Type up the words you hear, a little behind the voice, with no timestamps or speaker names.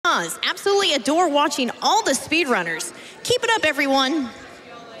Applause. Absolutely adore watching all the speedrunners. Keep it up, everyone.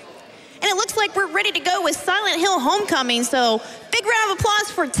 And it looks like we're ready to go with Silent Hill Homecoming, so big round of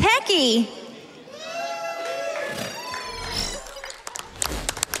applause for Tekkie.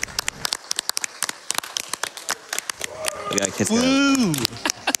 We got kids. Woo!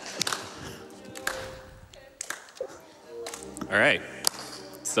 All right.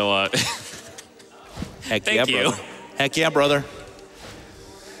 So, Heck thank yeah, you. brother. Heck yeah, brother.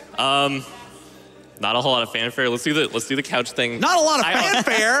 Not a whole lot of fanfare. Let's do the couch thing. Not a lot of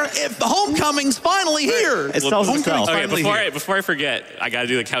fanfare if the homecoming's finally here. It sells itself. Okay, before I forget, I gotta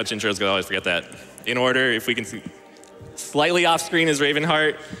do the couch intros because I always forget that. In order, if we can see, slightly off screen is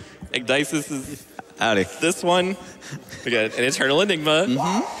Ravenheart. Ecdycis is Howdy. this one. We got AnEternalEnigma,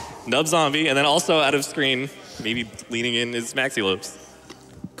 nubzombie, and then also out of screen, maybe leaning in, is Maxilopes.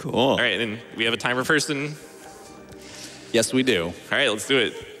 Cool. All right, and we have a timer person. Yes, we do. All right, let's do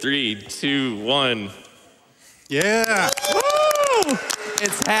it. 3, 2, 1. Yeah. Woo!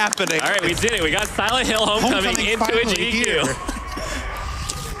 It's happening. All right, we did it. We got Silent Hill Homecoming into a finally GDQ. here.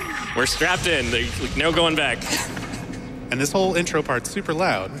 We're strapped in. There's no going back. And this whole intro part's super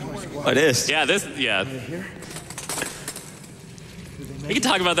loud. It is. Yeah, We can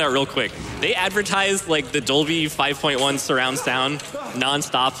talk about that real quick. They advertised like the Dolby 5.1 surround sound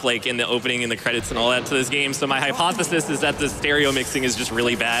nonstop, like in the opening and the credits and all that to this game. So my hypothesis is that the stereo mixing is just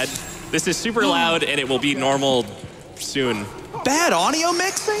really bad. This is super loud and it will be normal soon. Bad audio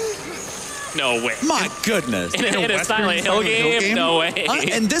mixing? No way. My goodness. In a Silent Hill game? No way.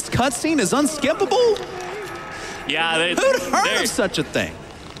 And this cutscene is unskippable? Yeah, Who'd heard of such a thing?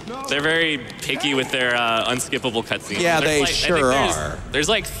 They're very picky with their unskippable cutscenes. Yeah, There's they sure are. There's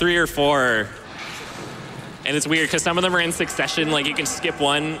like 3 or 4, and it's weird because some of them are in succession. Like you can skip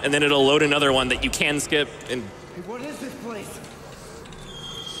one, and then it'll load another one that you can skip. And Hey, what is this place?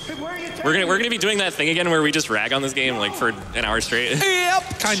 Hey, where are you we're gonna be doing that thing again where we just rag on this game like for an hour straight.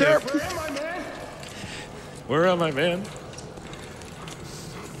 Yep, Kind of. Where am I, man? Where am I, man?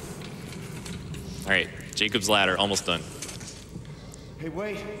 All right, Jacob's Ladder, almost done. Hey,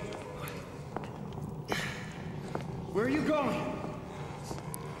 wait. Where are you going?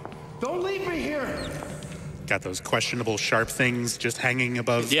 Don't leave me here. Got those questionable sharp things just hanging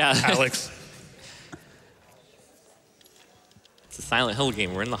above Alex. It's a Silent Hill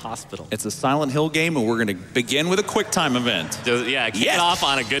game. We're in the hospital. It's a Silent Hill game, and we're going to begin with a quick time event. Yeah, kick it off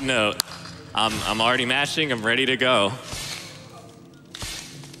on a good note. I'm already mashing. I'm ready to go.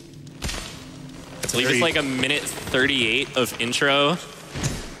 I believe it's like a minute 38 of intro.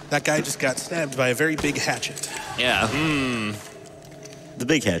 That guy just got stabbed by a very big hatchet. Yeah. The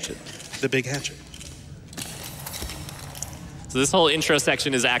big hatchet. The big hatchet. So this whole intro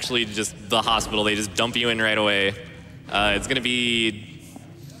section is actually just the hospital. They just dump you in right away. It's going to be,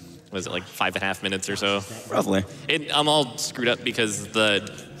 what is it, like 5.5 minutes or so? Roughly. I'm all screwed up because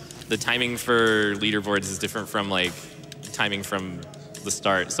the timing for leaderboards is different from like timing from the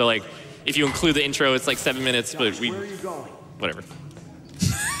start. So like if you include the intro, it's like 7 minutes, but Where are you going? whatever.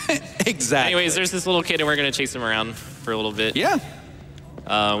 Exactly. Anyways, there's this little kid and we're gonna chase him around for a little bit. Yeah.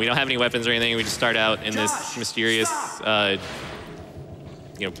 We don't have any weapons or anything. We just start out in this mysterious, I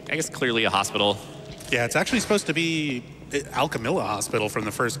guess clearly a hospital. Yeah, it's actually supposed to be Alchemilla Hospital from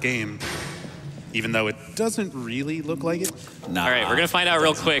the first game, even though it doesn't really look like it. Nah. All right, we're gonna find out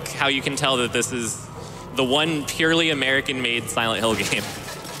real quick how you can tell that this is the one purely American-made Silent Hill game.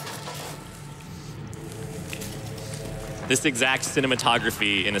 This exact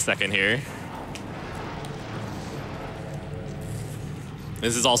cinematography in a second here.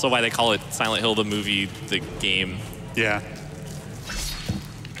 This is also why they call it Silent Hill the movie, the game. Yeah.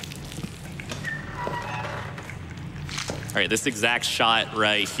 All right, this exact shot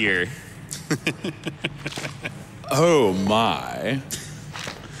right here. Oh my.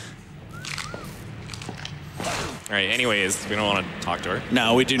 All right, anyways, we don't want to talk to her.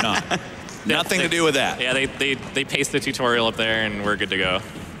 No, we do not. Nothing to do with that. Yeah, they paste the tutorial up there and we're good to go.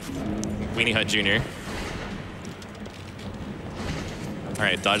 Weenie Hut Jr. All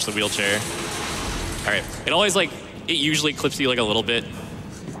right, dodge the wheelchair. All right, it usually clips you like a little bit.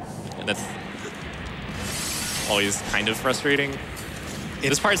 And that's always kind of frustrating.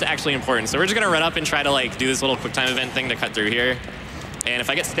 This part's actually important. So we're just gonna run up and try to like do this little quick time event thing to cut through here. And if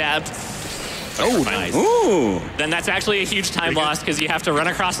I get stabbed, oh, nice. Ooh. then that's actually a huge time loss because you have to run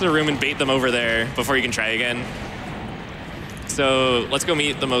across the room and bait them over there before you can try again. So let's go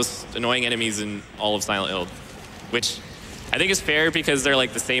meet the most annoying enemies in all of Silent Hill, which I think is fair because they're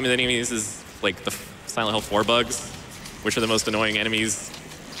like the same enemies as like the Silent Hill 4 bugs, which are the most annoying enemies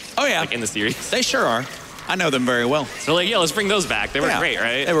Oh yeah. like in the series. They sure are. I know them very well. So like, yeah, let's bring those back. They were great,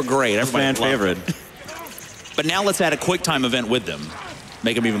 right? They were great. Everybody Fan favorite. loved them. But now let's add a quick time event with them.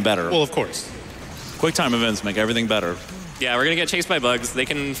 Make them even better. Well, of course. Quick time events make everything better. Yeah, we're gonna get chased by bugs. They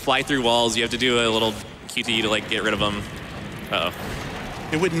can fly through walls. You have to do a little QTE to like get rid of them. Uh-oh.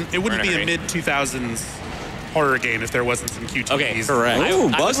 It wouldn't be a mid-2000s horror game if there wasn't some QTEs. Okay, correct. Ooh,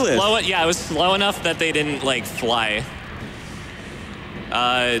 I was Buglet. slow, yeah, I was slow enough that they didn't like fly.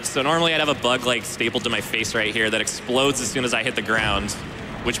 So normally I'd have a bug like stapled to my face right here that explodes as soon as I hit the ground,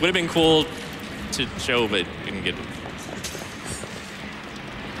 which would have been cool to show, but didn't get.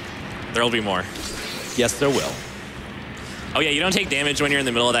 There'll be more. Yes, there will. Oh yeah, you don't take damage when you're in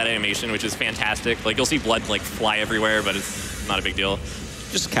the middle of that animation, which is fantastic. Like you'll see blood like fly everywhere, but it's not a big deal.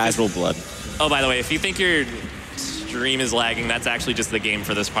 Just casual blood. Oh, by the way, if you think your stream is lagging, that's actually just the game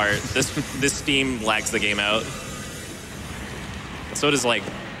for this part. This Steam lags the game out. So does like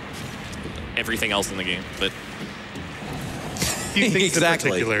everything else in the game, but Few things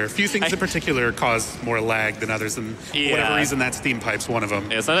Exactly. in particular cause more lag than others, and for whatever reason, that Steam pipe's one of them.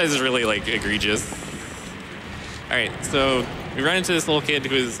 yeah, sometimes it's really like egregious. All right, so we run into this little kid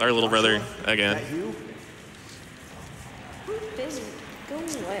who is our little brother again.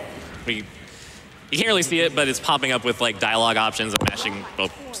 You can't really see it, but it's popping up with like dialogue options and mashing. Oh,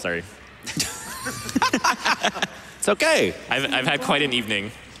 sorry. It's okay. I've had quite an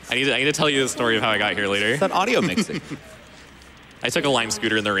evening. I need to tell you the story of how I got here later. That audio mixing. I took a Lime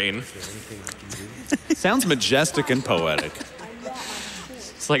scooter in the rain. Sounds majestic and poetic.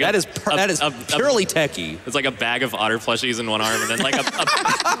 It's like That is purely techie. It's like a bag of otter plushies in one arm, and then like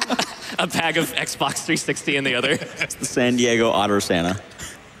a bag of Xbox 360 in the other. It's the San Diego Otter Santa.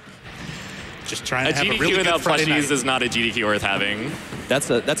 Just trying A to have GDQ a really without good Friday plushies night. is not a GDQ worth having. That's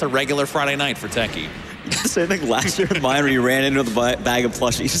a regular Friday night for techie. Same thing last year with mine when you ran into the bag of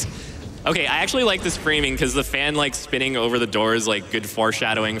plushies. Okay, I actually like this framing because the fan like spinning over the door is like good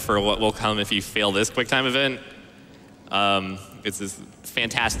foreshadowing for what will come if you fail this QuickTime event. It's this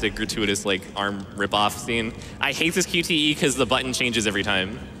fantastic, gratuitous like arm rip-off scene. I hate this QTE because the button changes every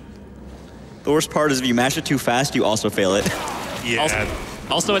time. The worst part is if you mash it too fast, you also fail it. Yeah.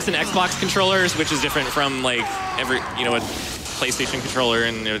 Also, it's an Xbox controllers, which is different from like a PlayStation controller,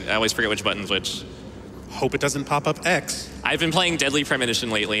 and I always forget which button's which. Hope it doesn't pop up X. I've been playing Deadly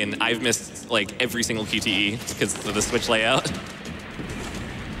Premonition lately, and I've missed like every single QTE because of the Switch layout.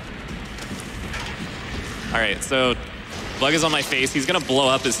 All right, so Bug is on my face. He's gonna blow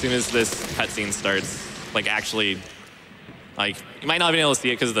up as soon as this cutscene starts. Like actually, like you might not have been able to see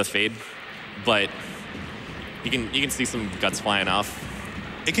it because of the fade, but you can see some guts flying off.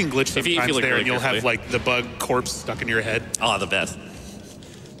 It can glitch If you sometimes look there, really and you'll have carefully. like the bug corpse stuck in your head. Oh, the best.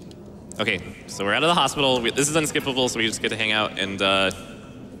 Okay, so we're out of the hospital. This is unskippable, so we just get to hang out. And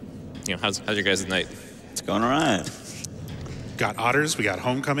you know, how's your guys' night? It's going all right. Got otters. We got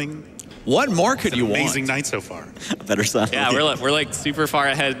homecoming. What more could you Amazing want? night so far. A better sound. Yeah, we're like super far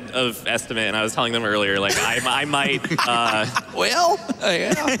ahead of estimate, and I was telling them earlier, like I might Well,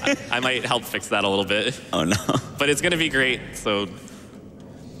 yeah. I might help fix that a little bit, Oh no. but it's gonna be great. So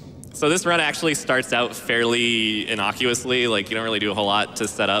this run actually starts out fairly innocuously. Like you don't really do a whole lot to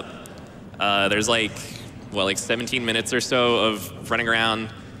set up. There's like 17 minutes or so of running around.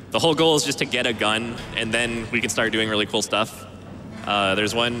 The whole goal is just to get a gun, and then we can start doing really cool stuff.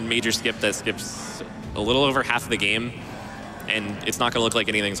 There's one major skip that skips a little over half of the game, and it's not going to look like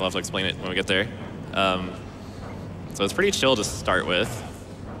anything, so I'll have to explain it when we get there. So it's pretty chill to start with.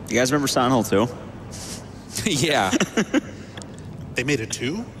 You guys remember Silent Hill 2? Yeah. They made it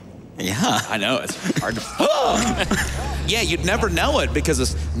 2? Yeah. I know, it's hard to... Yeah, you'd never know it because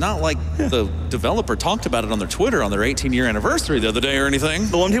it's not like the developer talked about it on their Twitter on their 18-year anniversary the other day or anything.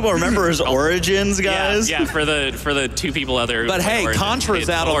 The one people remember is Origins, guys. Yeah, for the two people out there. But hey, Contra's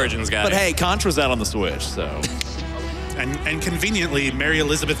out on Origins guy. But hey, Contra's out on the Switch, so... And conveniently, Mary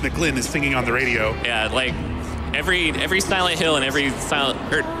Elizabeth McGlynn is singing on the radio. Yeah, like every Silent Hill and every Silent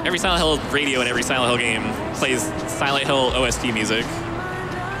Hill radio and every Silent Hill game plays Silent Hill OST music.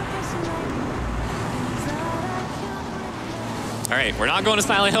 All right, we're not going to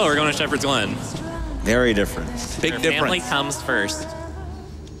Silent Hill. We're going to Shepherd's Glen. Very different. Big Your difference. family comes first.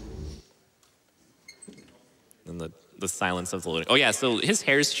 And the silence of the loading. Oh yeah, so his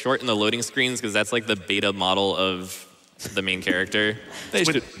hair's short in the loading screens because that's like the beta model of the main character. They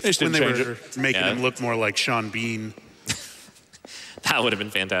should When they change were it. making Yeah. him look more like Sean Bean. That would have been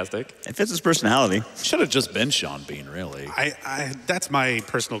fantastic. It fits his personality. Should have just been Sean Bean, really. That's my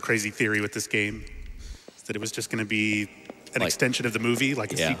personal crazy theory with this game, is that it was just going to be an extension of the movie,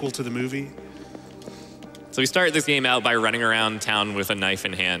 like a sequel to the movie. So we start this game out by running around town with a knife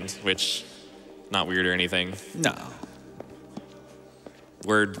in hand, which not weird or anything. No.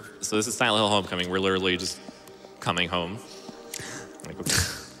 So this is Silent Hill Homecoming. We're literally just coming home. Like, okay.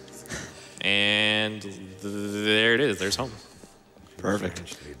 And there it is. There's home.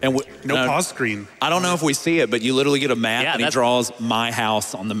 Perfect. And No pause screen. I don't know if we see it, but you literally get a map and he draws my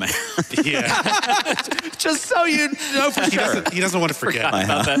house on the map. Yeah. Just so you know for sure. He doesn't want to forget. Forgot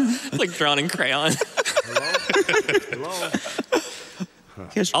about that. It's like drawn in crayon. Hello?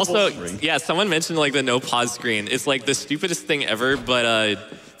 Also, yeah, someone mentioned like the no pause screen. It's like the stupidest thing ever, but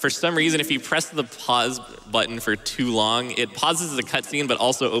for some reason, if you press the pause button for too long, it pauses the cutscene, but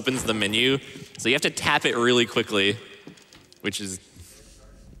also opens the menu. So you have to tap it really quickly, which is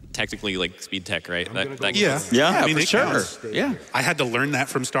technically like speed tech, right? Yeah, I mean, for sure. Yeah. I had to learn that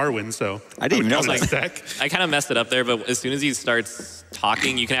from Starwind, so I didn't even know that. that. I kind of messed it up there, but as soon as he starts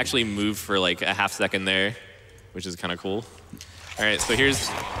talking, you can actually move for like a half second there, which is kind of cool. All right, so here's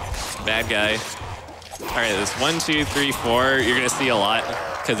bad guy. All right, this 1, 2, 3, 4. You're gonna see a lot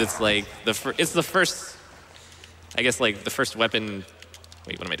because it's like it's the first, I guess like the first weapon.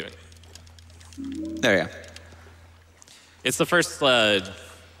 Wait, what am I doing? There you go. It's the first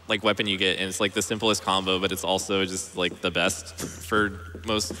like weapon you get, and it's like the simplest combo, but it's also just like the best for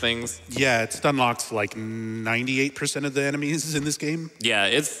most things. Yeah, it's unlocked like 98% of the enemies in this game. Yeah,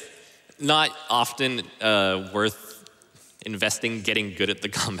 it's not often worth investing getting good at the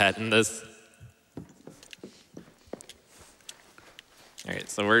combat in this. All right,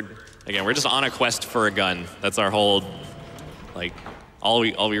 so we're just on a quest for a gun. That's our whole, like, all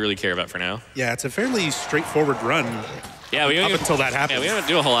we really care about for now. Yeah, it's a fairly straightforward run. Yeah, we don't up until that happens. Yeah, we don't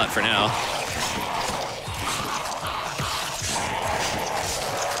do a whole lot for now.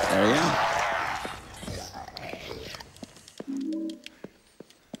 There you go.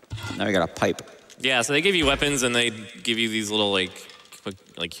 Now we got a pipe. Yeah, so they give you weapons and they give you these little like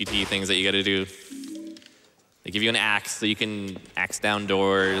QTE things that you got to do. They give you an axe so you can axe down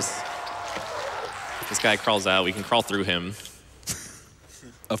doors. This guy crawls out. We can crawl through him.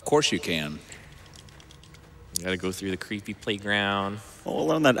 Of course you can. You got to go through the creepy playground. Well, we'll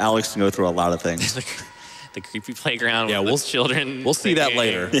learn that Alex can go through a lot of things. The creepy playground Yeah, with the children. We'll see that singing,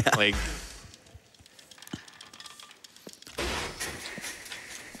 later. Yeah. Like,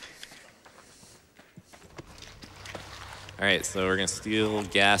 all right, so we're gonna steal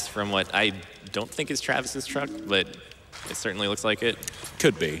gas from what I don't think is Travis's truck, but it certainly looks like it.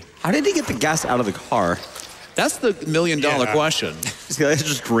 Could be. How did he get the gas out of the car? That's the $1 million question. Is he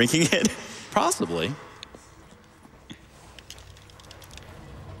just drinking it? Possibly.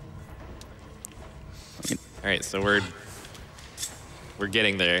 All right, so we're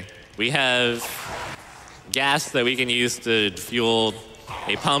getting there. We have gas that we can use to fuel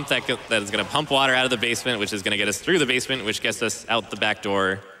a pump that is going to pump water out of the basement, which is going to get us through the basement, which gets us out the back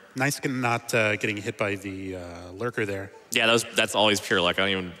door. Nice not getting hit by the lurker there. Yeah, that's always pure luck. I don't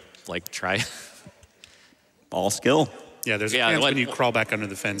even like try. All skill. Yeah, there's a chance when you crawl back under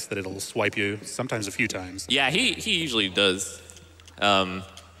the fence that it'll swipe you, sometimes a few times. Yeah, he usually does.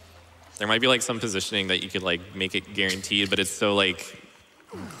 There might be like some positioning that you could like make it guaranteed, but it's so like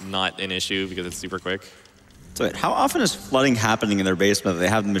not an issue because it's super quick. So wait, how often is flooding happening in their basement that they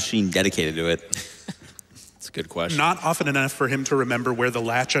have the machine dedicated to it? That's a good question. Not often enough for him to remember where the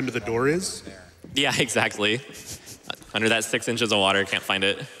latch under the door is. Yeah, exactly. Under that 6 inches of water, can't find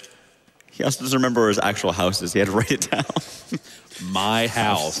it. He also doesn't remember where his actual house is. He had to write it down. My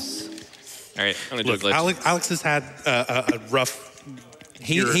house. All right, I'm gonna do Look, a glitch. Alex has had a rough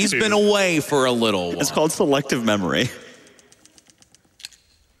year or He's two. been away for a little while. It's called selective memory.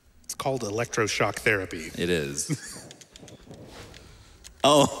 It's called electroshock therapy. It is.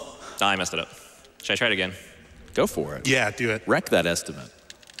 Oh. Oh, I messed it up. Should I try it again? Go for it. Yeah, do it. Wreck that estimate.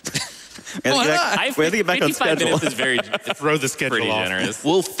 We have to get back on 55 schedule. minutes is very Throw the schedule pretty off. generous.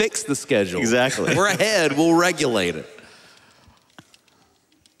 We'll fix the schedule. Exactly. We're ahead. We'll regulate it.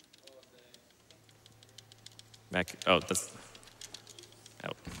 Back. Oh, that's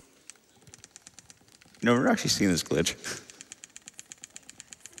out. You know, we've never actually seen this glitch.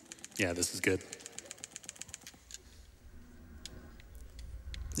 Yeah, this is good.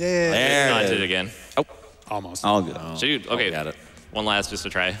 There No, I it did is. it again. Oh, Almost. All good. Shoot. Okay. got it. One last just to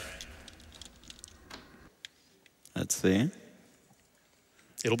try. Let's see.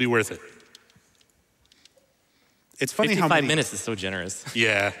 It'll be worth it. It's funny how 55 many minutes is so generous.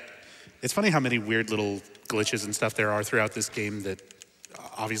 Yeah. It's funny how many weird little glitches and stuff there are throughout this game that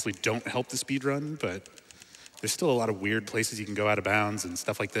obviously don't help the speed run, but there's still a lot of weird places you can go out of bounds and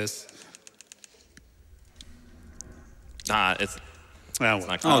stuff like this. Nah, it's Well,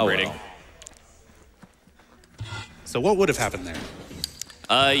 not Oh, cooperating. well. so what would have happened there?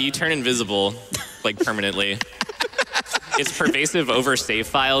 You turn invisible, like permanently. It's pervasive over save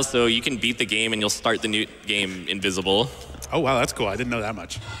files, so you can beat the game and you'll start the new game invisible. Oh, wow, that's cool. I didn't know that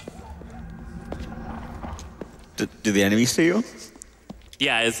much. Do the enemies see you?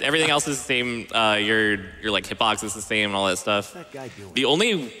 Yeah, everything else is the same. Your like hitbox is the same and all that stuff. The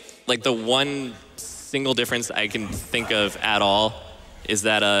only, like the one single difference I can think of at all is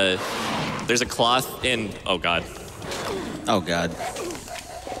that there's a cloth in, oh God. Oh God.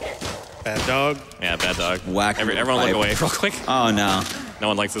 Bad dog. Yeah, bad dog. Whack. Everyone look away real quick. Oh no. No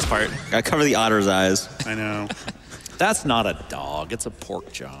one likes this part. Gotta cover the otter's eyes. I know. That's not a dog. It's a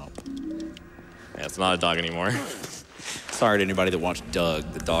pork chop. Yeah, it's not a dog anymore. Sorry to anybody that watched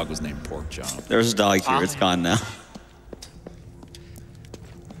Doug. The dog was named Pork Chop. There's a dog here. It's gone now.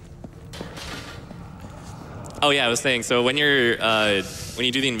 Oh yeah, I was saying. So when you're when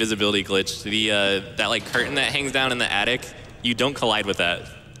you do the invisibility glitch, that like curtain that hangs down in the attic, you don't collide with that.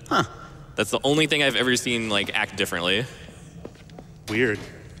 Huh. That's the only thing I've ever seen like act differently. Weird.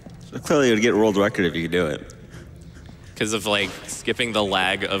 So clearly, it would get a world record if you could do it. Because of like skipping the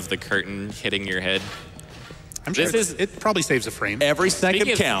lag of the curtain hitting your head. I'm sure it probably saves a frame. Every second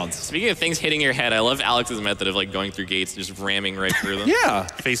counts. Speaking of things hitting your head, I love Alex's method of like going through gates, just ramming right through them. Yeah.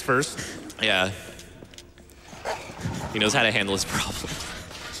 Face first. Yeah. He knows how to handle his problem.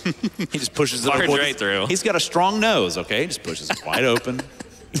 He just pushes it Barge open. right through. He's got a strong nose, okay? He just pushes it wide open.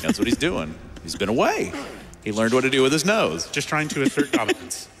 He knows what he's doing. He's been away. He learned what to do with his nose. Just trying to assert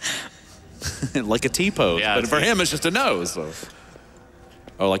dominance. Like a T-pose. Yeah, but for him, it's just a nose. So.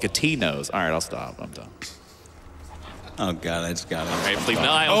 Oh, like a T-nose. All right, I'll stop. I'm done. Oh God, I just got it. All right, please.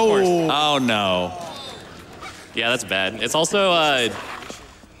 No, of course. Oh, no. Yeah, that's bad. It's also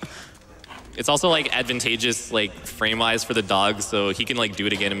like advantageous like frame-wise for the dog, so he can like do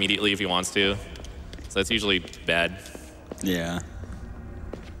it again immediately if he wants to. So that's usually bad. Yeah.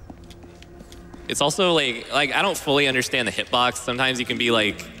 It's also like I don't fully understand the hitbox. Sometimes you can be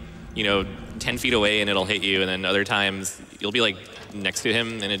like, 10 feet away and it'll hit you, and then other times you'll be like next to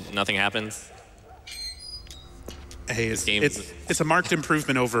him and nothing happens. Hey, it's a marked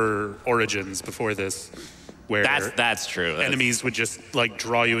improvement over Origins before this, where that's true. Enemies would just like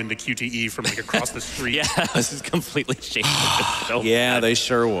draw you into QTE from like across the street. Yeah, this is completely changed. So Yeah, bad. they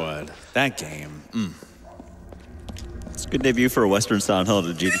sure would. That game. It's a good debut for a Western Silent Hill to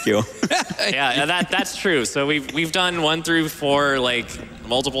GDQ. Yeah, that's true. So we've done 1 through 4 like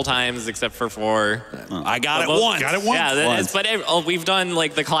multiple times, except for 4. I got it once. Got it once. Yeah, Once. but we've done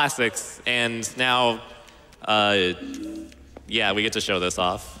like the classics, and now, yeah, we get to show this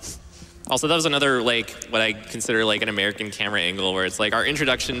off. Also, that was another like what I consider like an American camera angle, where it's like our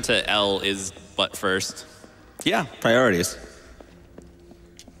introduction to L is butt first. Yeah. Priorities.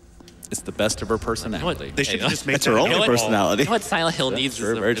 It's the best of her personality. They should have just made It's her only personality. You know what Silent Hill needs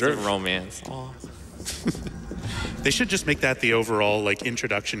true, is very a true. romance. Oh. They should just make that the overall like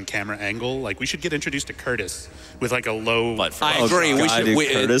introduction camera angle. Like we should get introduced to Curtis with like a low. Butt first. I agree. God, We should. dude,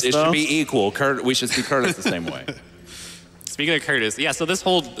 It Curtis, should though? be equal. We should see Curtis the same way. Speaking of Curtis, yeah. So this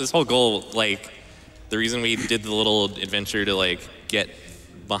whole goal, like, the reason we did the little adventure to like get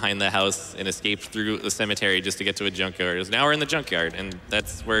behind the house and escape through the cemetery just to get to a junkyard is now we're in the junkyard, and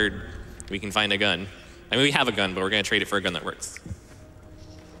that's where we can find a gun. I mean, we have a gun, but we're gonna trade it for a gun that works.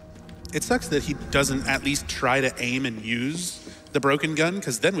 It sucks that he doesn't at least try to aim and use the broken gun,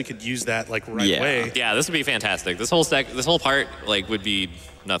 because then we could use that like right away. Yeah, this would be fantastic. This whole part like would be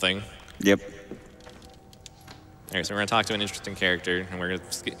nothing. Yep. All right, so we're gonna talk to an interesting character, and we're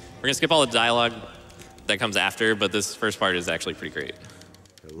gonna skip all the dialogue that comes after, but this first part is actually pretty great.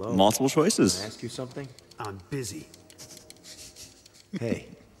 Hello. Multiple choices. Can I ask you something? I'm busy. Hey,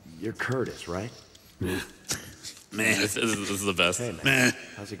 you're Curtis, right? Man, This is the best. Hey, man. man.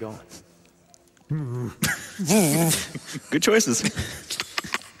 How's it going? Good choices.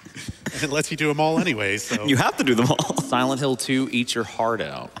 It lets you do them all anyway. So You have to do them all. Silent Hill 2, eat your heart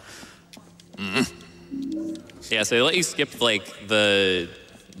out. Yeah, so they let you skip like the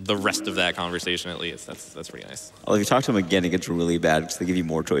rest of that conversation at least. That's pretty nice. Well, if you talk to them again, it gets really bad because they give you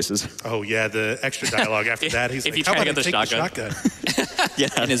more choices. Oh yeah, the extra dialogue after that. He's If like, you "How try to about get I the take the shotgun?" Yeah.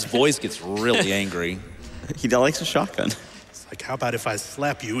 And his voice gets really angry. He likes a shotgun. It's like, "How about if I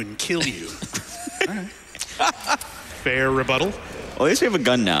slap you and kill you?" All right. Fair rebuttal. Well, at least we have a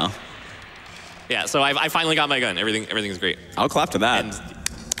gun now. Yeah, so I finally got my gun. Everything's great. I'll clap to that.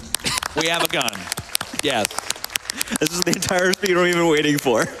 And We have a gun. Yes. This is the entire speed we've been waiting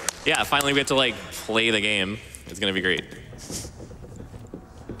for. yeah, finally we get to like play the game. It's gonna be great.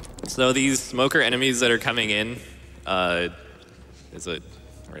 So these smoker enemies that are coming in, is it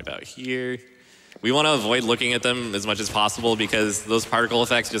right about here? We want to avoid looking at them as much as possible because those particle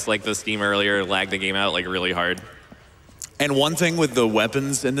effects, just like the Steam earlier, lag the game out like really hard. And one thing with the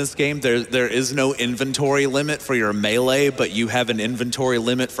weapons in this game, there is no inventory limit for your melee, but you have an inventory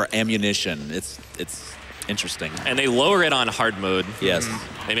limit for ammunition. It's interesting. And they lower it on hard mode. Yes.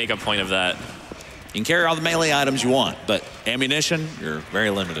 They make a point of that. You can carry all the melee items you want, but ammunition, you're very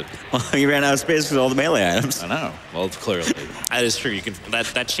limited. Well, you ran out of space with all the melee items. I know. Well, clearly. That is true. You can that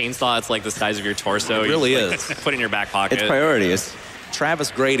chainsaw. It's like the size of your torso. It really you is. Put it in your back pocket. It's priorities.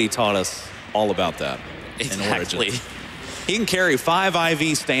 Travis Grady taught us all about that in Exactly. Origins. He can carry 5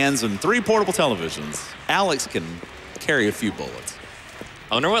 IV stands and 3 portable televisions. Alex can carry a few bullets.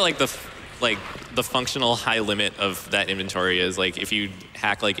 I wonder what the functional high limit of that inventory is. Like if you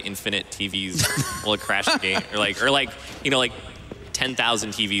hack like infinite TVs, will it crash the game? Or like 10,000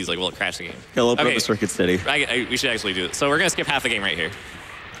 TVs, like will it crash the game? Hello, okay. Circuit City. We should actually do it. So we're gonna skip half the game right here.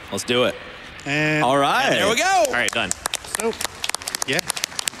 Let's do it. And all right. And there we go. All right, done. So, yeah,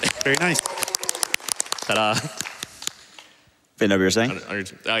 very nice. Ta-da. What you're saying?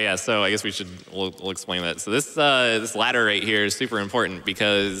 Oh yeah, so I guess we'll explain that. So this ladder right here is super important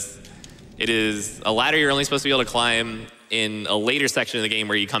because it is a ladder you're only supposed to be able to climb in a later section of the game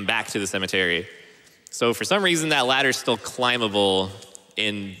where you come back to the cemetery. So for some reason that ladder's still climbable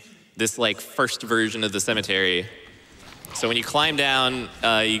in this like first version of the cemetery. So when you climb down,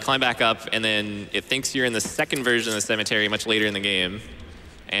 you climb back up, and then it thinks you're in the second version of the cemetery much later in the game.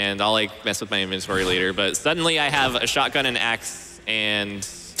 And I'll like mess with my inventory later, but suddenly I have a shotgun and axe, and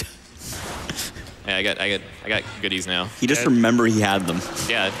yeah, I got goodies now. He just remembered he had them.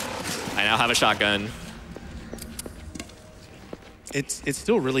 Yeah, I now have a shotgun. It's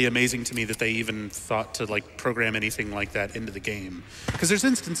still really amazing to me that they even thought to like program anything like that into the game. Because there's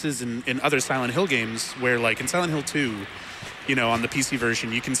instances in other Silent Hill games where, like in Silent Hill 2, you know, on the PC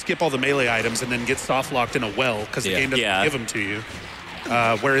version, you can skip all the melee items and then get soft locked in a well because the game doesn't give them to you.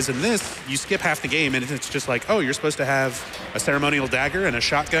 Whereas in this, you skip half the game and it's just like, oh, you're supposed to have a ceremonial dagger and a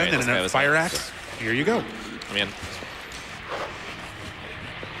shotgun and a fire axe. Here you go. I mean,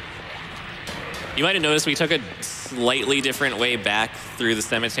 you might have noticed we took a slightly different way back through the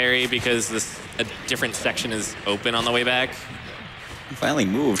cemetery because a different section is open on the way back. He finally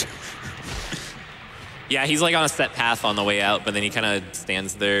moved. Yeah, he's like on a set path on the way out, but then he kind of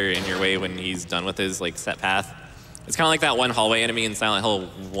stands there in your way when he's done with his like set path. It's kind of like that one hallway enemy in Silent Hill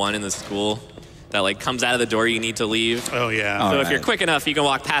 1 in the school that like comes out of the door you need to leave. Oh, yeah. So if you're quick enough, you can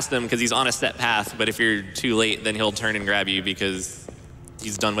walk past him because he's on a set path, but if you're too late, then he'll turn and grab you because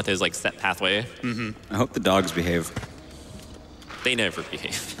he's done with his like set pathway. I hope the dogs behave. They never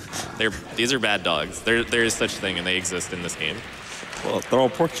behave. These are bad dogs. There is such thing, and they exist in this game. Well, they're all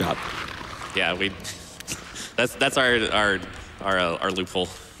pork chop. Yeah, that's our loophole.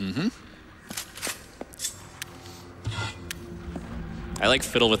 I like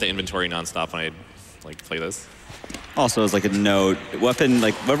fiddle with the inventory nonstop when I like play this. Also, as like a note,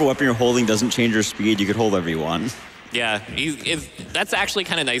 whatever weapon you're holding doesn't change your speed. You could hold whatever you want. Yeah, that's actually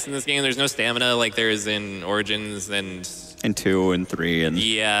kind of nice in this game. There's no stamina like there is in Origins and 2 and 3 and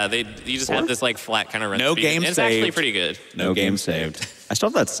yeah, you just have this like flat kind of run No speed. game It's saved. actually pretty good. no game saved. I still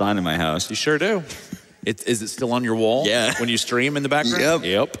have that sign in my house. You sure do. Is it still on your wall? Yeah. When you stream in the background?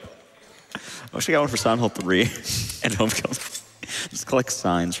 Yep. I wish I got one for Silent Hill 3 and Homecoming. Just collect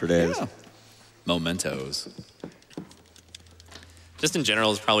signs for days. Yeah. Mementos. Just in general,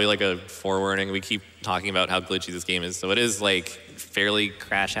 it's probably like a forewarning. We keep talking about how glitchy this game is, so it is like fairly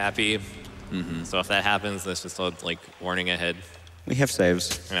crash happy. So if that happens, that's just a like warning ahead. We have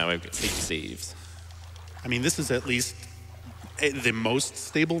saves. You know, we've got saves. I mean, this is at least the most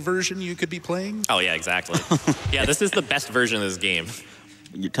stable version you could be playing. Oh yeah, exactly. Yeah, this is the best version of this game.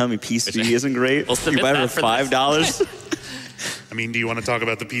 You're telling me PC isn't great? We'll You buy it that for for this. $5? I mean, do you want to talk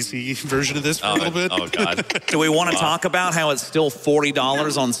about the PC version of this for a little bit? Oh god. Do we want to talk about how it's still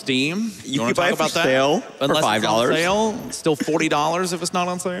 $40 on Steam? You wanna can buy talk it for about that? sale for Unless it's on $5. sale, it's still $40 if it's not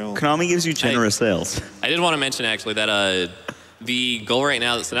on sale. Konami gives you generous sales. I did want to mention actually that the goal right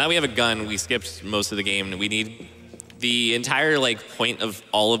now. So now we have a gun. We skipped most of the game. We need the entire like point of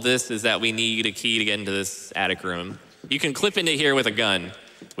all of this is that we need a key to get into this attic room. You can clip into here with a gun,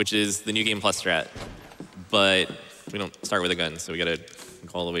 which is the New Game Plus strat, but we don't start with a gun, so we gotta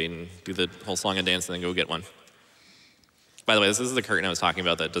go all the way and do the whole song and dance and then go get one. By the way, this is the curtain I was talking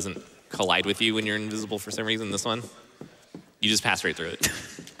about that doesn't collide with you when you're invisible for some reason. This one, you just pass right through it.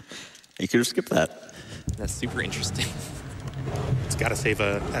 You could have skipped that. That's super interesting, It's got to save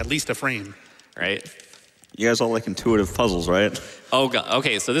at least a frame. right? You guys all like intuitive puzzles, right? Oh god.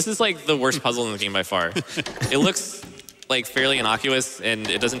 Okay, so this is like the worst puzzle in the game by far. It looks like fairly innocuous, and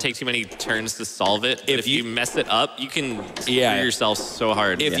it doesn't take too many turns to solve it. If you mess it up, you can screw yourself so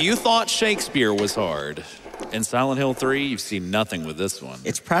hard. If you thought Shakespeare was hard, in Silent Hill 3, you've seen nothing with this one.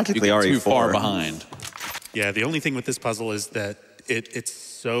 It's practically you get already too far behind. Yeah, the only thing with this puzzle is that it's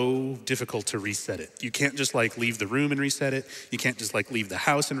so difficult to reset it. You can't just like leave the room and reset it. You can't just like leave the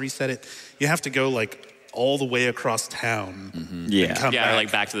house and reset it. You have to go like all the way across town. And come back. Or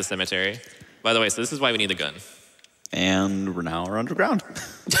like back to the cemetery. By the way, so this is why we need the gun. And we're now underground.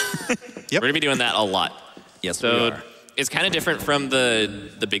 We're gonna be doing that a lot. Yes, we are. It's kind of different from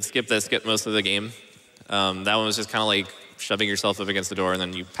the big skip that skipped most of the game. That one was just kind of like shoving yourself up against the door and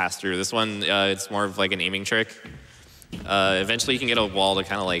then you pass through. This one, it's more of like an aiming trick. Eventually you can get a wall to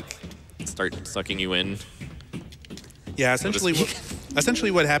kind of like start sucking you in. Yeah,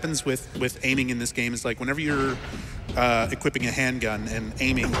 essentially what happens with aiming in this game is like whenever you're equipping a handgun and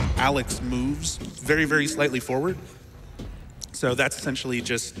aiming, Alex moves very, very slightly forward. So that's essentially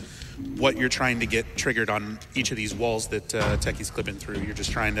just what you're trying to get triggered on each of these walls that Tekkie's clipping through. You're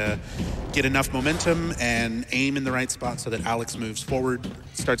just trying to get enough momentum and aim in the right spot so that Alex moves forward,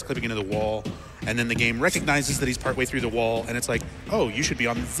 starts clipping into the wall, and then the game recognizes that he's partway through the wall, and it's like, oh, you should be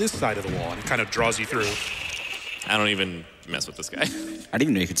on this side of the wall, and it kind of draws you through. I don't even mess with this guy. I didn't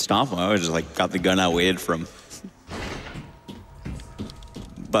even know you could stop him. I was just like, got the gun out, waited for him.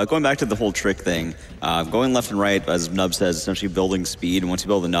 But going back to the whole trick thing, going left and right, as Nub says, essentially building speed. And once you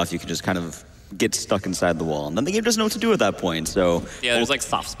build enough, you can just kind of get stuck inside the wall. And then the game doesn't know what to do at that point. So yeah, there's like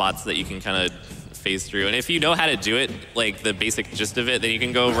soft spots that you can kind of phase through. And if you know how to do it, like the basic gist of it, then you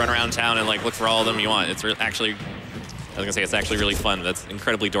can go run around town and like look for all of them you want. It's actually, I was gonna say, it's actually really fun. That's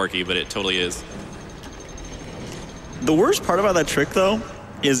incredibly dorky, but it totally is. The worst part about that trick, though,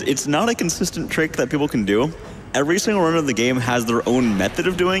 is it's not a consistent trick that people can do. Every single run of the game has their own method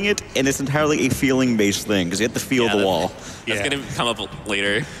of doing it, and it's entirely a feeling-based thing, because you have to feel the wall. That's gonna come up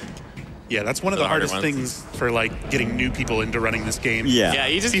later. Yeah, that's one of the hardest things for like getting new people into running this game. Yeah,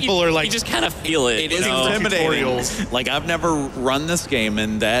 you just kind of feel it. It is intimidating. Like I've never run this game,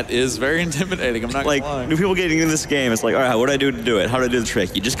 and that is very intimidating. I'm not like gonna lie. new people getting into this game. It's like, all right, what do I do to do it? How do I do the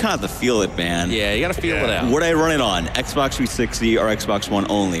trick? You just kind of have to feel it, man. Yeah, you gotta feel it out. What do I run it on? Xbox 360 or Xbox One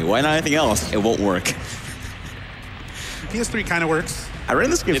only? Why not anything else? It won't work. PS3 kind of works. I ran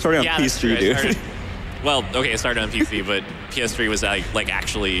this game starting on PC, dude. Well, okay, it started on PC, but PS3 was like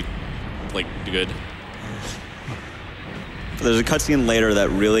actually like good. There's a cutscene later that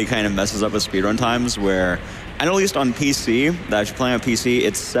really kind of messes up with speedrun times where, I know at least on PC, that if you're playing on PC,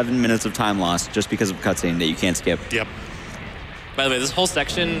 it's 7 minutes of time lost just because of a cutscene that you can't skip. Yep. By the way, this whole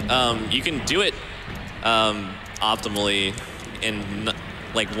section, you can do it optimally in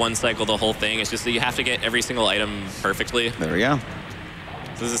like one cycle the whole thing. It's just that you have to get every single item perfectly. There we go.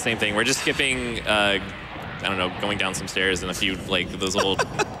 So this is the same thing. We're just skipping, I don't know, going down some stairs and a few like those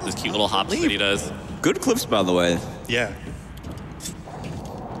cute little hops that he does. Good clips, by the way. Yeah.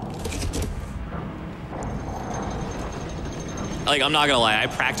 Like, I'm not gonna lie, I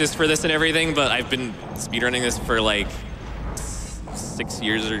practiced for this and everything, but I've been speedrunning this for like 6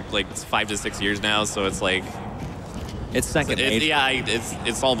 years or like 5 to 6 years now, so it's like it's second nature. Yeah,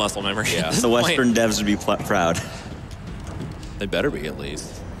 it's all muscle memory. Yeah. The Western devs would be proud. They better be at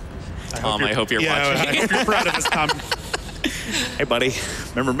least. Tom, I hope you're watching. I hope you're proud of us, Tom. Hey, buddy,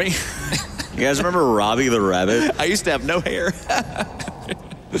 remember me? You guys remember Robbie the Rabbit? I used to have no hair.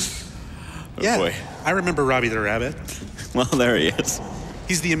 Yeah, boy. I remember Robbie the Rabbit. Well, there he is.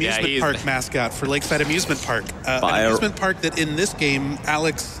 He's the amusement park mascot for Lakeside Amusement Park. An amusement park that in this game,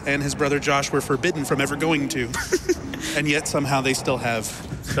 Alex and his brother Josh were forbidden from ever going to. And yet somehow they still have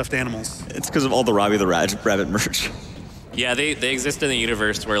stuffed animals. It's because of all the Robbie the Rabbit merch. Yeah, they exist in a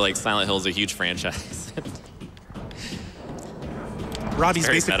universe where like Silent Hill is a huge franchise. Robbie's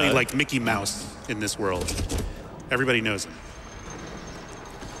basically like Mickey Mouse in this world. Everybody knows him.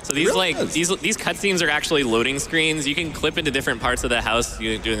 So these these cutscenes are actually loading screens. You can clip into different parts of the house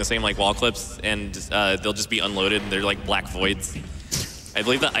doing the same like wall clips, and they'll just be unloaded. And they're like black voids. I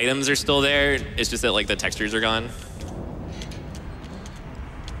believe the items are still there. It's just that like the textures are gone.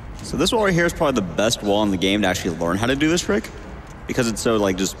 So this wall right here is probably the best wall in the game to actually learn how to do this trick, because it's so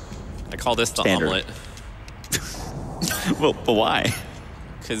like just. I call this the standard. omelet. Well, but why?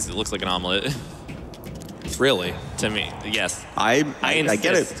 Because it looks like an omelet. Really? To me, yes. I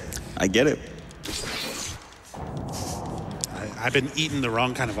get it. I get it. I've been eating the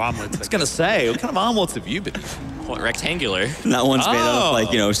wrong kind of omelets. I was gonna say, what kind of omelets have you been? What, rectangular? That one's made out of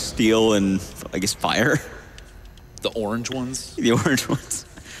like, you know, steel and I guess fire. The orange ones? The orange ones.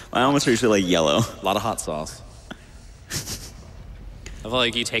 My omelets are usually like yellow. A lot of hot sauce. I feel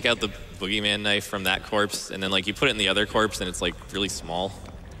like you take out the boogeyman knife from that corpse, and then like you put it in the other corpse, and it's like really small.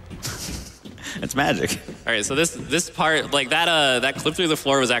 It's magic. All right, so this part, like that clip through the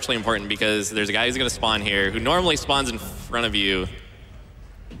floor was actually important because there's a guy who's gonna spawn here who normally spawns in front of you,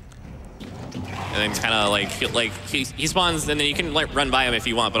 and then kind of like he spawns, and then you can like run by him if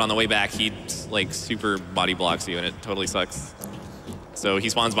you want, but on the way back he like super body blocks you, and it totally sucks. So he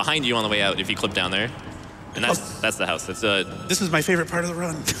spawns behind you on the way out if you clip down there. And that's the house. It's This is my favorite part of the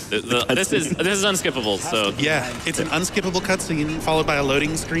run. This is unskippable. So yeah, it's an unskippable cutscene followed by a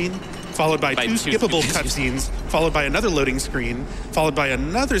loading screen, followed by two skippable cutscenes, followed by another loading screen, followed by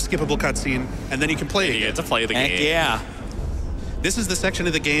another skippable cutscene, and then you can play again. You get to play the game. Yeah. This is the section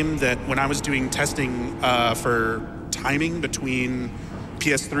of the game that when I was doing testing for timing between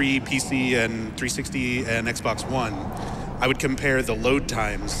PS3, PC, and 360 and Xbox One, I would compare the load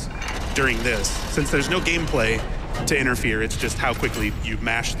times during this. Since there's no gameplay to interfere, it's just how quickly you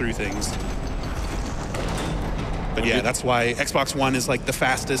mash through things. But yeah, that's why Xbox One is like the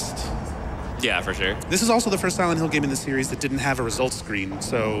fastest. Yeah, for sure. This is also the first Silent Hill game in the series that didn't have a results screen,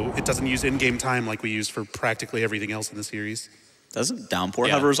 so it doesn't use in-game time like we use for practically everything else in the series. Doesn't Downpour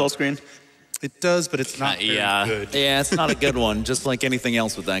have a result screen? It does, but it's not very good. Yeah, it's not a good one, just like anything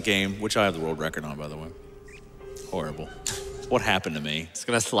else with that game, which I have the world record on, by the way. Horrible. What happened to me? Just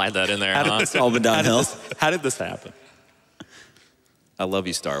gonna slide that in there. It's all been downhill. How did this happen? I love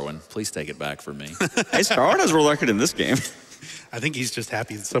you, Starwin. Please take it back for me. Hey, Starwin has world record in this game. I think he's just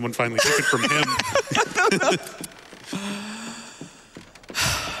happy that someone finally took it from him.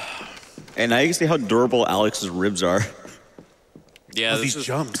 And now you can see how durable Alex's ribs are. Yeah, these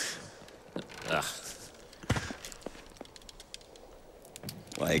jumps. Ugh.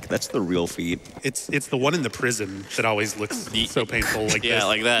 Like, that's the real feat. It's the one in the prison that always looks so painful like yeah, this.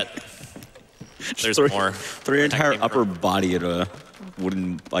 like that. There's more. Throw your entire upper body at a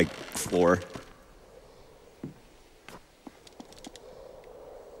wooden, like, floor.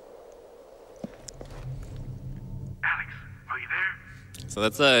 Alex, are you there? So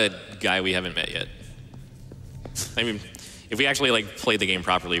that's a guy we haven't met yet. I mean, if we actually like played the game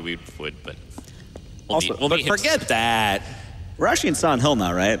properly, we would, but we'll meet him. Forget that. We're actually in Silent Hill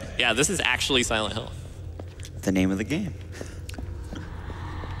now, right? Yeah, this is actually Silent Hill. The name of the game.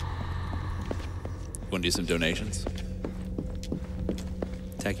 Want to do some donations?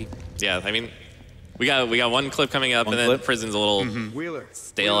 Tekkie? Yeah, I mean, we got one clip coming up, One and clip? then prison's a little Wheeler.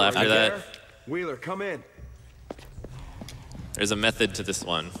 stale Wheeler, after you that. there? Wheeler, come in. There's a method to this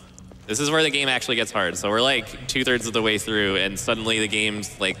one. This is where the game actually gets hard. So we're like 2/3 of the way through, and suddenly the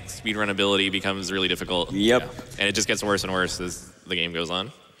game's like speedrun ability becomes really difficult. Yep. And it just gets worse and worse as the game goes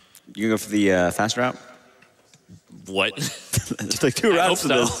on. You can go for the fast route? What? There's like two routes to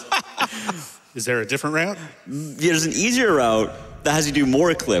so. this. Is there a different route? There's an easier route that has you do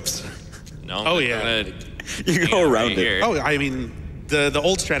more eclipse. No. Oh, I'm yeah. gonna You hang go out around right it. here. Oh, I mean, the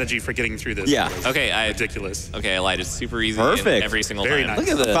old strategy for getting through this Yeah. was Okay, ridiculous. Okay, I lied. It's super easy Perfect. every single Very time. nice. Look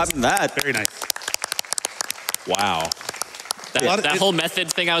at this. Apart from that, Very nice. Wow. That whole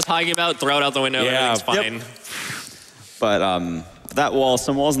method thing I was talking about, throw it out the window. Yeah. Everything's fine. but that wall,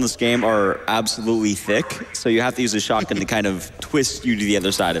 some walls in this game are absolutely thick, so you have to use a shotgun to kind of twist you to the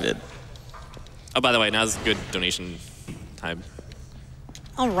other side of it. Oh, by the way, now's good donation time.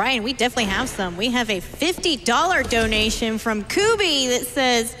 All right, we definitely have some. We have a $50 donation from Kubi that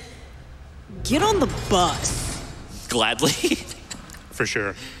says, "Get on the bus." Gladly. For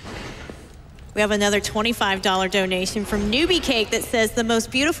sure. We have another $25 donation from Newbie Cake that says, "The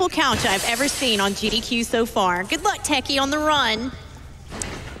most beautiful couch I've ever seen on GDQ so far. Good luck, Tekkie, on the run."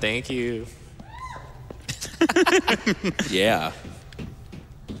 Thank you. Yeah.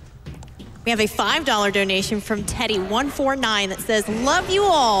 We have a $5 donation from Teddy149 that says, "Love you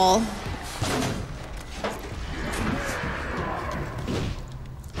all."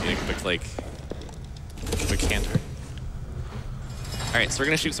 Need a quick canter. All right, so we're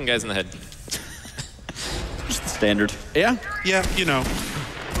gonna shoot some guys in the head. Just standard. Yeah. Yeah, you know.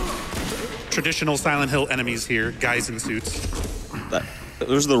 Traditional Silent Hill enemies here, guys in suits.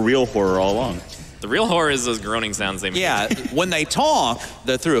 Those are the real horror all along. The real horror is those groaning sounds they make. Yeah, when they talk,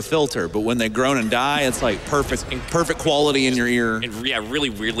 they're through a filter, but when they groan and die, it's like perfect quality in your ear. And yeah,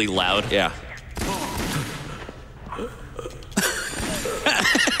 really weirdly loud. Yeah.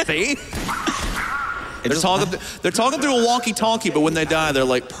 See? They're talking through a walkie-talkie, but when they die, they're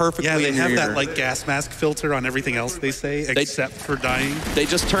like perfectly Yeah, they in your have ear. that like gas mask filter on everything else they say, except for dying. They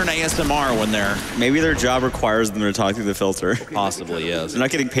just turn ASMR when they're... Maybe their job requires them to talk through the filter. Possibly, yes. They're not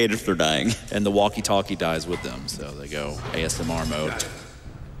getting paid if they're dying. And the walkie-talkie dies with them, so they go ASMR mode.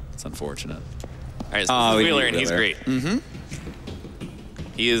 It's unfortunate. All right, so this is we Wheeler, need and he's Wheeler. great.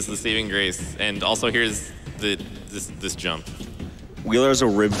 He is the saving grace. And also here's this jump. Wheeler's a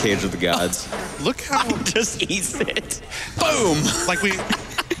rib cage of the gods. Look how Just eats it. Boom! like we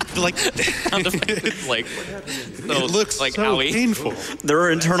like Sound effect, like so, it looks like so owie. painful. There are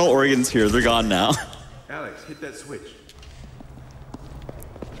internal organs here. They're gone now. Alex, hit that switch.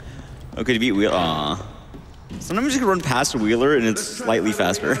 Okay, to beat Wheeler. Aw. Sometimes you can run past a Wheeler and it's slightly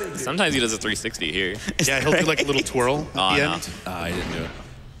faster. Sometimes he does a 360 here. Yeah, he'll do like a little twirl at the no. end. I didn't do it.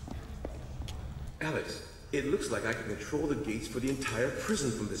 Alex, it looks like I can control the gates for the entire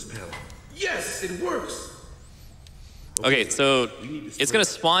prison from this panel. Yes, it works! Okay, so it's gonna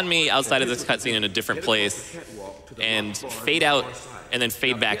spawn me outside of this cutscene in a different place and fade out and then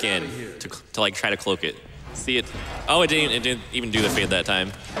fade back in to like try to cloak it. See it? Oh, it didn't even do the fade that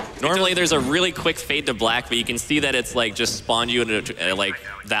time. Normally there's a really quick fade to black, but you can see that it's like just spawned you into like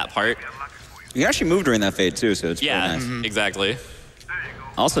that part. You can actually move during that fade too, so it's pretty Yeah, nice. exactly.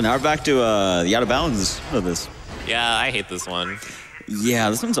 Also, now we're back to the out of bounds of this. Yeah, I hate this one. Yeah,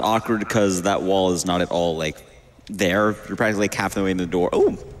 this one's awkward because that wall is not at all like there. You're practically like half the way in the door.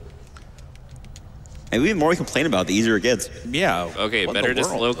 Oh. Maybe the more we complain about, the easier it gets. Yeah. Okay, what better in the to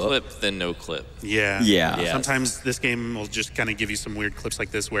slow world? clip than no clip. Yeah. Yeah. Yeah. Sometimes this game will just kind of give you some weird clips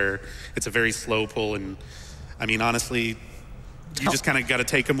like this where it's a very slow pull, and I mean, honestly, you just kind of got to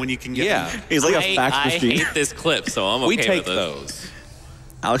take them when you can get Yeah. them. He's like a fax I machine. hate this clip, so I'm okay We take with it. those.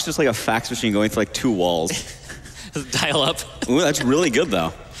 Alex just like a fax machine going through like 2 walls. Just dial up. Ooh, that's really good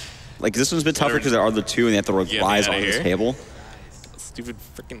though. Like this one's a bit tougher because there are the 2 and they have to like, Get me rise outta on this here. table. Stupid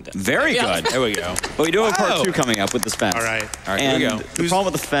freaking. Very good. There we go. But we do have part Wow. 2 coming up with this fence. All right. All right, And here we go. the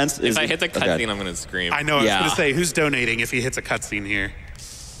problem with the fence is If I hit the okay. cutscene, I'm gonna scream. I know. I was Yeah. going to say, who's donating if he hits a cutscene here?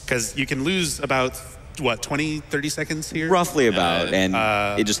 Because you can lose about what 20, 30 seconds here. Roughly about, and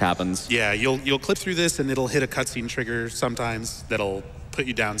it just happens. Yeah, you'll clip through this, and it'll hit a cutscene trigger sometimes that'll put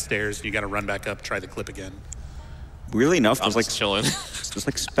you downstairs. You got to run back up, try the clip again. Weirdly enough, I'm there's like just chilling. there's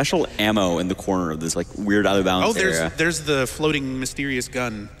like special ammo in the corner of this like weird out of bounds Oh, area. there's the floating mysterious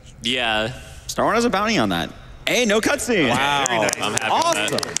gun. Yeah, Star Wars has a bounty on that. Hey, no cutscene. Wow, very nice. I'm happy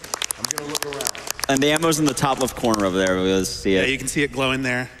Awesome. with that. And the ammo's in the top left corner over there. We'll see Yeah, it. you can see it glowing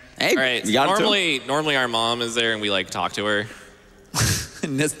there. Hey, All right. you got it too. Normally our mom is there and we like talk to her.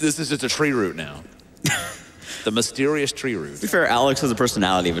 And this is just a tree root now. The mysterious tree root. To be fair, Alex has a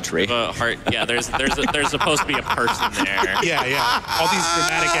personality of a tree. A heart. Yeah, there's supposed to be a person there. Yeah. All these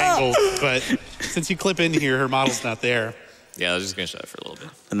dramatic angles, but since you clip in here, her model's not there. Yeah, I was just gonna shut it for a little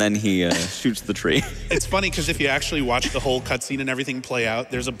bit. And then he shoots the tree. It's funny because if you actually watch the whole cutscene and everything play out,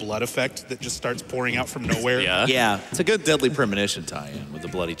 there's a blood effect that just starts pouring out from nowhere. Yeah. Yeah, it's a good Deadly Premonition tie-in with the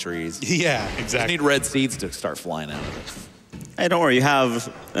bloody trees. Yeah, You exactly. need red seeds to start flying out of it. Hey, don't worry, you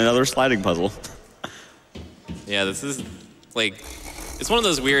have another sliding puzzle. Yeah, this is like, it's one of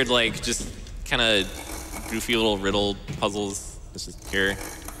those weird like just kind of goofy little riddle puzzles. This is here.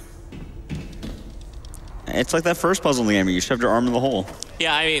 It's like that first puzzle in the game where you shoved your arm in the hole.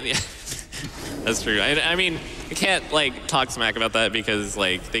 Yeah, I mean, that's true. I mean, I can't like talk smack about that because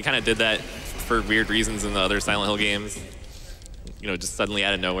like they kind of did that for weird reasons in the other Silent Hill games. You know, just suddenly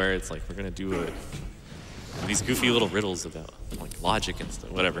out of nowhere, it's like we're gonna do these goofy little riddles about like logic and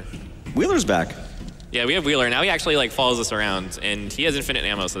stuff, whatever. Wheeler's back. Yeah, we have Wheeler now. He actually like follows us around, and he has infinite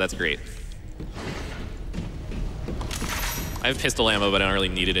ammo, so that's great. I have pistol ammo, but I don't really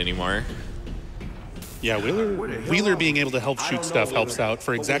need it anymore. Yeah, Wheeler being able to help shoot stuff helps out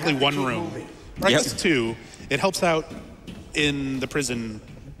for exactly one room. Right, Yep. it's 2. It helps out in the prison,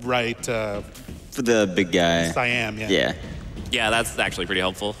 right? For the big guy. Siam, yeah. Yeah. Yeah, that's actually pretty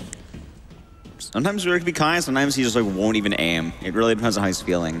helpful. Sometimes Wheeler can be kind, sometimes he just like won't even aim. It really depends on how he's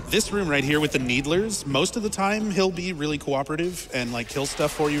feeling. This room right here with the needlers, most of the time he'll be really cooperative and like kill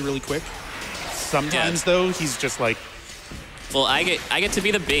stuff for you really quick. Sometimes though, he's just like, Well, I get to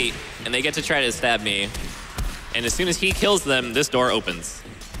be the bait, and they get to try to stab me. And as soon as he kills them, this door opens.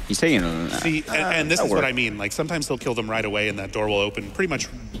 He's taking it. see, and this that is what worked. I mean. Like sometimes he'll kill them right away and that door will open pretty much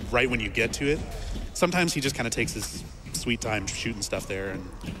right when you get to it. Sometimes he just kind of takes his sweet time shooting stuff there. And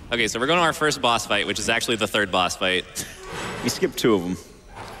Okay, so we're going to our first boss fight, which is actually the third boss fight. We skipped 2 of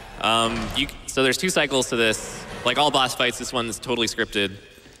them. So there's 2 cycles to this. Like all boss fights, this one's totally scripted.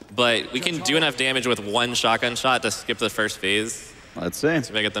 But we can do enough damage with 1 shotgun shot to skip the first phase. Let's see.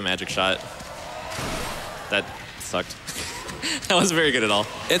 If I get the magic shot. That sucked. That wasn't very good at all.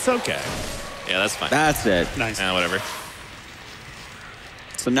 It's okay. Yeah, that's fine. That's it. nice. Whatever.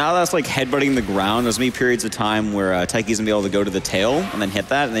 So now that's like headbutting the ground. There's gonna be periods of time where Tekie's gonna be able to go to the tail and then hit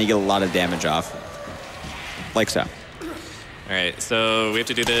that, and then you get a lot of damage off. Like so. All right, so we have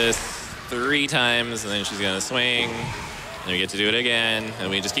to do this 3 times, and then she's gonna swing. And we get to do it again, and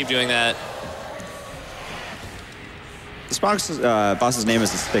we just keep doing that. This boss's name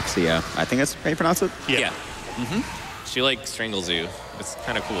is Asphyxia. I think that's how you pronounce it? Yeah. She like strangles you. It's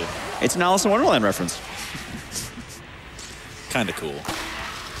kind of cool. It's an Alice in Wonderland reference. Kind of cool.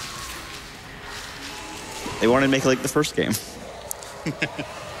 They wanted to make it like the first game. All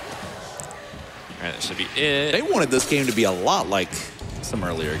right, that should be it. They wanted this game to be a lot like some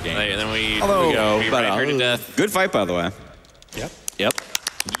earlier games. Right, and then we Although, ride her to death. Good fight, by the way. Yep.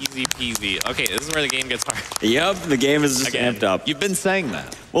 Easy peasy. Okay, this is where the game gets hard. Yep, the game is just Again. amped up. You've been saying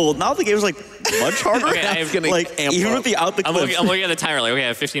that. Well, now the game's like much harder. Okay, I have- like amp even up. without the I'm clips. looking at the timer. Like, okay, I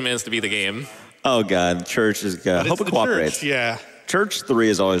have 15 minutes to beat the game. Oh god, Church is good. But Hope it's it the cooperates. church, yeah. Church 3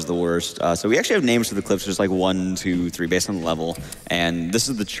 is always the worst. So we actually have names for the clips, just like 1, 2, 3, based on the level. And this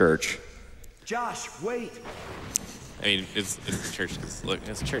is the church. Josh, wait. I mean, it's a church. Look,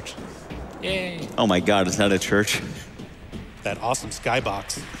 it's a church. Yay. Oh my god, it's not a church. That awesome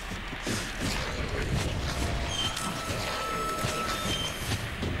skybox.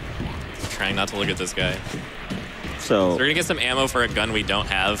 Trying not to look at this guy. So We're gonna get some ammo for a gun we don't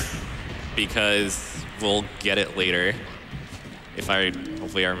have because we'll get it later.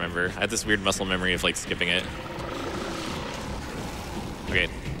 Hopefully I remember. I had this weird muscle memory of like skipping it. Okay.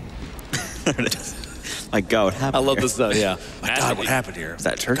 there it is. My god, what happened? I love here? this. Yeah. My That's God, what what you- happened here? Is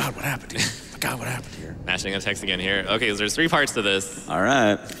that church? God, what happened here? My God, what happened here? Mashing the text again here. Okay, so there's 3 parts to this.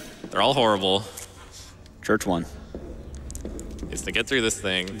 Alright. They're all horrible. Church 1. It's to get through this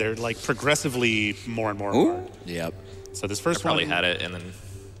thing. They're like progressively more and more Ooh. hard. Yep. So this I first probably one, had it, and then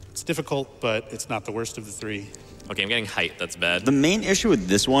it's difficult, but it's not the worst of the 3. okay, I'm getting height. That's bad. The main issue with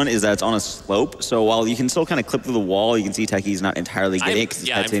this one is that it's on a slope, so while you can still kind of clip through the wall, you can see Tekkie's not entirely getting it because it's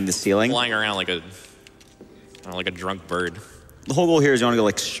touching the ceiling. Flying around like a drunk bird. The whole goal here is you want to go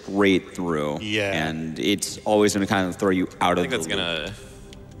like straight through. Yeah. And it's always going to kind of throw you out I of think that's the loop. gonna.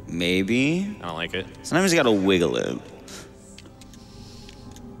 Maybe? I don't like it. Sometimes you got to wiggle it.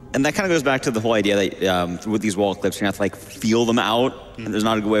 And that kind of goes back to the whole idea that with these wall clips, you have to like feel them out. And there's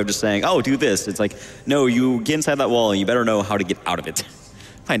not a good way of just saying, oh, do this. It's like, no, you get inside that wall and you better know how to get out of it.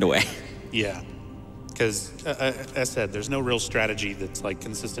 Find a way. Yeah. Because, as said, there's no real strategy that's like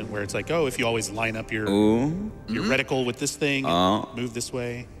consistent where it's like, oh, if you always line up your reticle with this thing and move this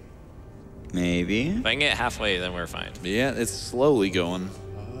way. Maybe. If I can get halfway, then we're fine. Yeah, it's slowly going.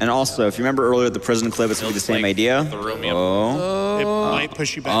 And also, if you remember earlier the prison clip, it's going to be the same Like, idea. throw me up. It might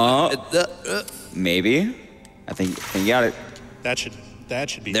push you back. Maybe. I think you got it. That should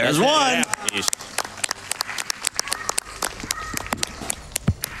be. There's Yeah. one. Yeesh.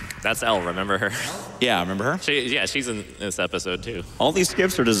 That's Elle, remember her? Yeah, remember her? She's in this episode too. All these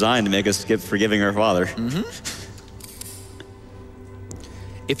skips are designed to make us skip forgiving her father.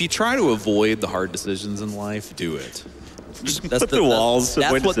 If you try to avoid the hard decisions in life, do it. Just flip the walls. That's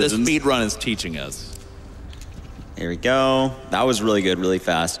avoid what this decisions. speed run is teaching us. Here we go. That was really good, really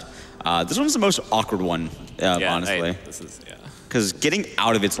fast. This one's the most awkward one, honestly. This is Because getting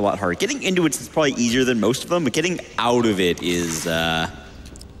out of it's a lot harder. Getting into it's probably easier than most of them, but getting out of it is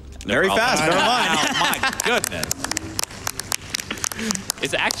very problem. fast. Never mind. Oh, my goodness.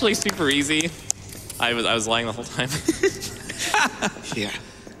 It's actually super easy. I was lying the whole time. Yeah.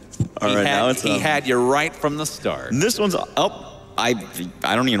 All right, now it's he had you right from the start. This one's up. I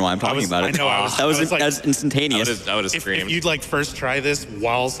don't even know why I'm talking about it. I know, I was- that was, I was like- that was instantaneous. I would have If screamed. you'd like first try this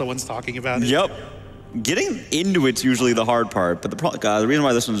while someone's talking about it. Yep. Getting into it's usually the hard part, but the reason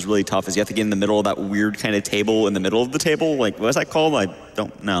why this one's really tough is you have to get in the middle of that weird kind of table in the middle of the table. Like, what's that called? I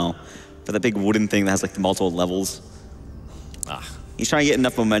don't know. But that big wooden thing that has like the multiple levels. He's trying to get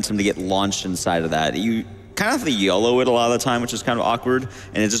enough momentum to get launched inside of that. You kind of have to YOLO it a lot of the time, which is kind of awkward.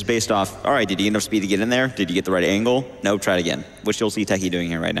 And it's just based off, all right, did you get enough speed to get in there? Did you get the right angle? No, try it again, which you'll see Tekkie doing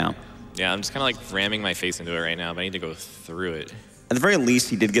here right now. Yeah, I'm just kind of like ramming my face into it right now, but I need to go through it. At the very least,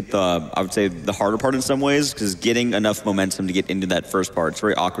 he did get I would say, the harder part in some ways, because getting enough momentum to get into that first part, it's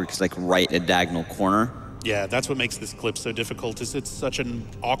very awkward because like right in a diagonal corner. Yeah, that's what makes this clip so difficult. Is it's such an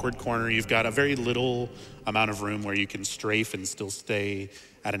awkward corner. You've got a very little amount of room where you can strafe and still stay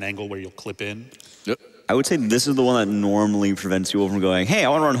at an angle where you'll clip in. Yep. I would say this is the one that normally prevents people from going, hey, I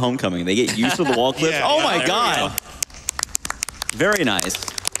want to run Homecoming. They get used to the wall clips. Yeah, oh yeah, my there we God. Very nice.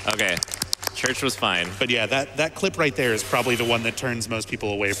 Okay, church was fine. But yeah, that clip right there is probably the one that turns most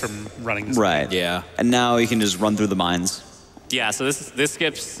people away from running this. Right. Yeah. And now you can just run through the mines. Yeah, so this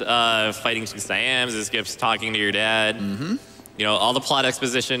skips fighting two Siams. This skips talking to your dad. Mm-hmm. You know, all the plot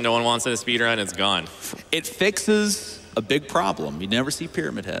exposition no one wants in a speedrun, it's gone. It fixes a big problem. You never see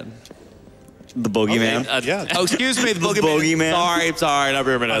Pyramid Head. The Boogeyman. Yeah. Oh, excuse me, the Boogeyman. Boogeyman. Sorry, not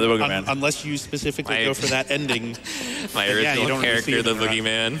remember the Boogeyman. Unless you specifically go for that ending. My you original don't character, receive the it, right?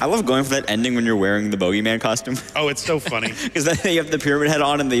 Boogeyman. I love going for that ending when you're wearing the Boogeyman costume. Oh, it's so funny. Because then you have the pyramid head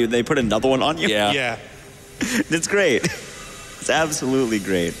on and they put another one on you. Yeah. Yeah. It's great. It's absolutely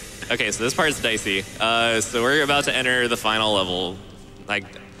great. Okay, so this part's dicey. So we're about to enter the final level. Like,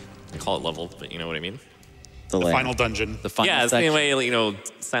 I call it level, but you know what I mean? The final dungeon. The final Yeah, it's the section. same way, you know,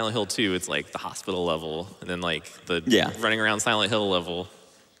 Silent Hill 2, it's like the hospital level, and then like the running around Silent Hill level.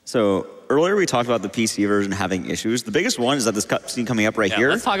 So earlier we talked about the PC version having issues. The biggest one is that this cutscene coming up right here.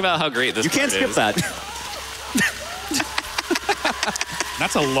 Let's talk about how great this You can't skip is. that.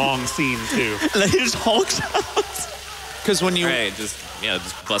 That's a long scene, too. And then he just hulks out. Because when you... Right, just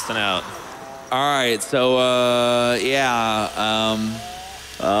busting out. All right, so, oh,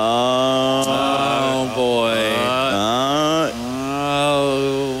 boy.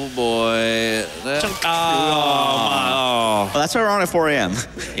 Oh, boy. Oh, that's why we're on at 4 a.m.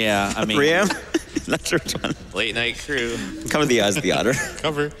 Yeah, I mean... 3 a.m.? Not sure which one. Late night crew. Cover the eyes of the otter.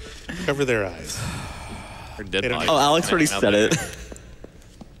 Cover their eyes. Or dead They don't- bodies. Oh, Alex already Out said there. it.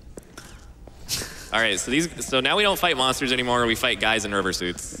 All right, so now we don't fight monsters anymore. We fight guys in rubber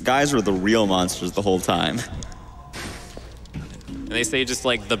suits, Guys were the real monsters the whole time. and they say just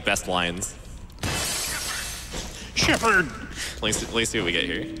like the best lines. Shepard! Let's see what we get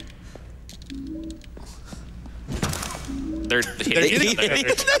here. They're hitting each other. They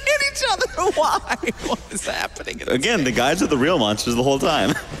hit each other. Why? What is happening? Again, the guys are the real monsters the whole time.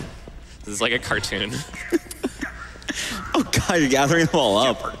 This is like a cartoon. Oh God, you're gathering them all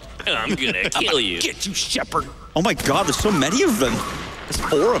up. I'm gonna kill you. Get you, Shepard. Oh my God, there's so many of them. There's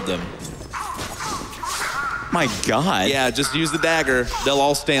 4 of them. My God. Yeah, just use the dagger. They'll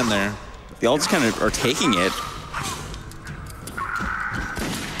all stand there. They all just kind of are taking it.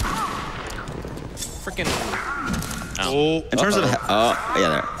 Freaking. Oh, In terms of,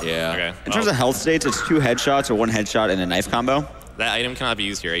 yeah, there. Yeah. Okay. In terms of health states, it's 2 headshots or 1 headshot and a knife combo. That item cannot be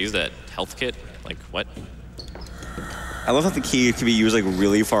used here. I used a health kit. Like what? I love how the key can be used like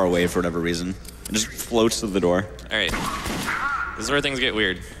really far away for whatever reason. It just floats to the door. All right. This is where things get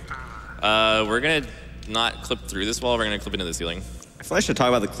weird. We're gonna not clip through this wall. We're gonna clip into the ceiling. I feel like I should talk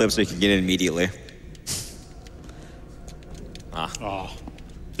about the clip so you can get in immediately. oh.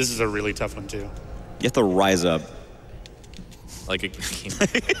 This is a really tough one, too. You have to rise up. Like a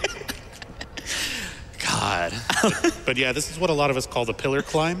God. But yeah, this is what a lot of us call the pillar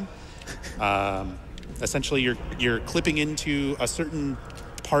climb. Essentially, you're clipping into a certain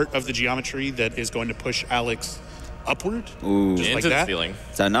part of the geometry that is going to push Alex upward. Ooh. Just Into like the that. ceiling.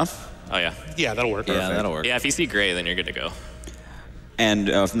 Is that enough? Oh yeah. Yeah, that'll work. Yeah, Perfect. that'll work. Yeah. If you see gray, then you're good to go. And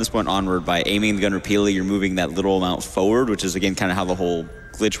from this point onward, by aiming the gun repeatedly, you're moving that little amount forward, which is again kind of how the whole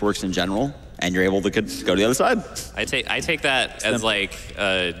glitch works in general. And you're able to go to the other side. I take that as like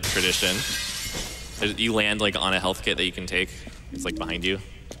a tradition. You land like on a health kit that you can take. It's like behind you.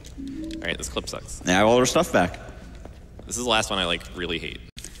 All right, this clip sucks. Now I have all our stuff back. This is the last one I like really hate.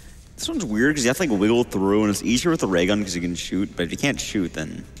 This one's weird because you have to like wiggle through, and it's easier with the ray gun because you can shoot. But if you can't shoot,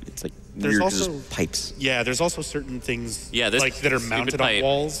 then it's like There's weird 'cause also- it's pipes. Yeah, there's also certain things Yeah, this like that are stupid mounted pipe. on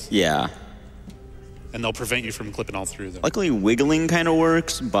walls, Yeah. and they'll prevent you from clipping all through them. Luckily, wiggling kind of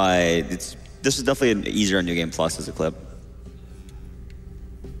works, but this is definitely an easier on New Game Plus as a clip.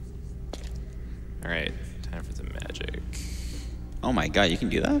 All right, time for the magic. Oh my God, you can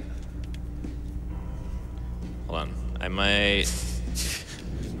do that? Hold on, I might.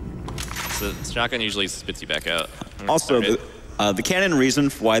 So shotgun usually spits you back out. I'm gonna Also, start it. the canon reason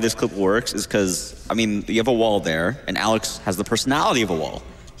for why this clip works is because, I mean, you have a wall there, and Alex has the personality of a wall.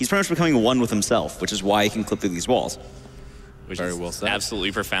 He's pretty much becoming one with himself, which is why he can clip through these walls. Which Very is well said.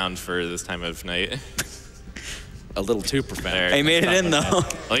 absolutely profound for this time of night. A little too profound. There. He made it in, though.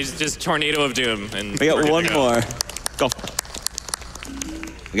 Well, he's just tornado of doom, and We we're got good one to go. more. Go.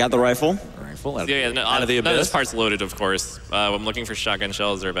 We got the rifle. Rifle out of, Yeah, no, out of the none of this abyss. part's loaded, of course. I'm looking for shotgun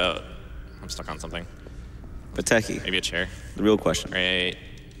shells. They're about. I'm stuck on something. But Tekkie, Maybe a chair. the real question. Right.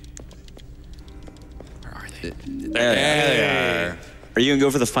 Where are they? There they are. Are you gonna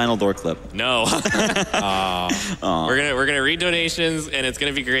go for the final door clip? No. We're gonna read donations, and it's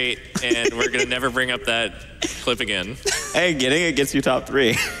gonna be great, and we're gonna never bring up that clip again. Hey, getting it gets you top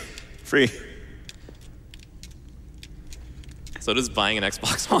 3. Free. So does buying an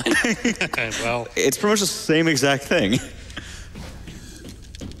Xbox One. Well, It's pretty much the same exact thing.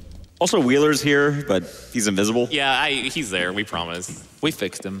 Also, Wheeler's here, but he's invisible. Yeah, he's there. We promise. We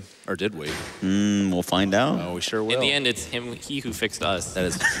fixed him, or did we? We'll find out. Oh, we sure will. In the end, it's he who fixed us.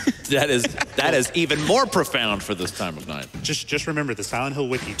 That is even more profound for this time of night. Just remember, the Silent Hill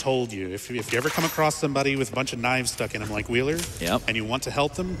Wiki told you, if you ever come across somebody with a bunch of knives stuck in them like Wheeler, and you want to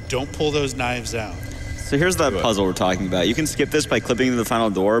help them, don't pull those knives out. So here's the puzzle we're talking about. You can skip this by clipping into the final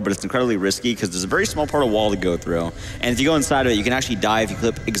door, but it's incredibly risky because there's a very small part of wall to go through. And if you go inside of it, you can actually die if you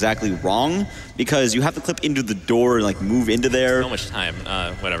clip exactly wrong because you have to clip into the door and like move into there. So much time.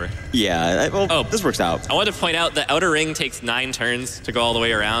 Whatever. Yeah, well, this works out. I wanted to point out the outer ring takes 9 turns to go all the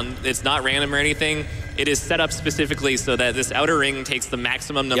way around. It's not random or anything. It is set up specifically so that this outer ring takes the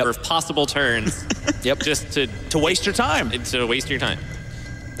maximum number of possible turns. Just to waste your time. To waste your time.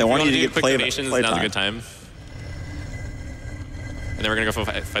 They want you to do get quick play donations, time. now's a good time. And then we're gonna go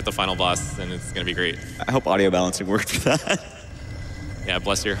fight the final boss, and it's gonna be great. I hope audio balancing worked for that. Yeah,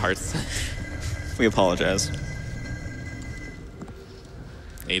 bless your hearts. We apologize.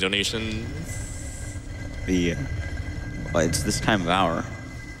 Any donations? It's this time of hour.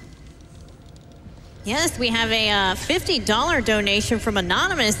 Yes, we have a $50 donation from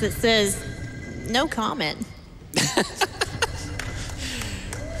Anonymous that says, no comment.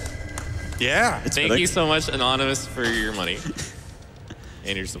 Yeah. Thank you so much, Anonymous, for your money.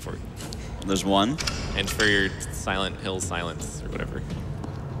 And your support. There's one. And for your Silent Hill silence, or whatever.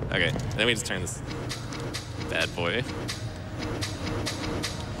 Okay, then we just turn this bad boy.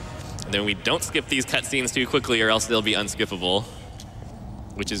 And then we don't skip these cutscenes too quickly or else they'll be unskippable.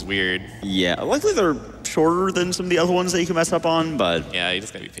 Which is weird. Yeah, luckily they're shorter than some of the other ones that you can mess up on, but... Yeah, you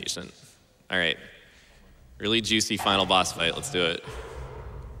just gotta be patient. All right. Really juicy final boss fight, let's do it.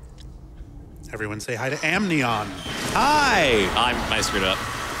 Everyone say hi to Amneon. Hi! I screwed up.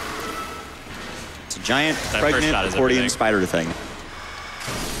 It's a giant, That pregnant accordion spider thing.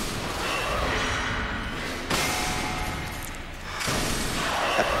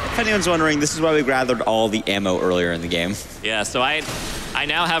 If anyone's wondering, this is why we gathered all the ammo earlier in the game. Yeah, so I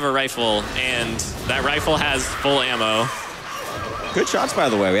now have a rifle, and that rifle has full ammo. Good shots, by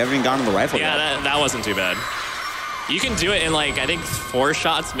the way. We haven't even gotten to the rifle yet. Yeah, that wasn't too bad. You can do it in, like, I think 4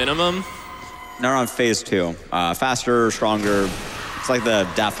 shots minimum. Now we're on phase 2. Faster, stronger. It's like the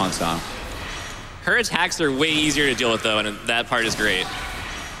Daft Punk song. Her attacks are way easier to deal with, though, and that part is great.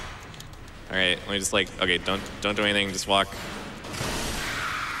 All right, let me just, like, okay, don't do anything, just walk.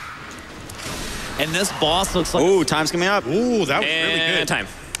 And this boss looks like... Ooh, time's coming up. Ooh, that was really good. Time.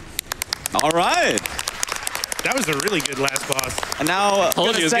 All right. That was a really good last boss. And now...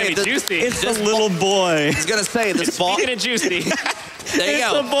 Told you it was going to be juicy. It's the little boy. I was going to say, this boss... Speaking of juicy. There you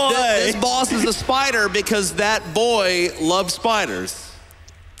It's go. the boy. This boss is a spider because that boy loves spiders.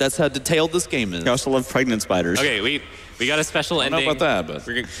 That's how detailed this game is. You also love pregnant spiders. Okay, we got a special ending. I don't know about that,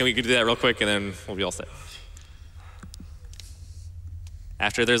 but... Can we do that real quick, and then we'll be all set.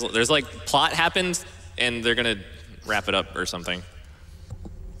 After there's like, plot happens, and they're going to wrap it up or something.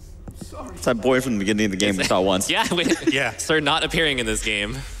 It's that boy from the beginning of the game we saw once. Yeah, Yeah. Sir not appearing in this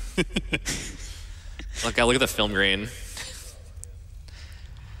game. Look at the film grain.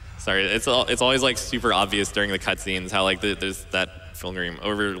 Sorry, it's always like super obvious during the cutscenes how like there's that film grain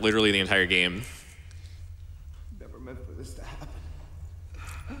over literally the entire game. Never meant for this to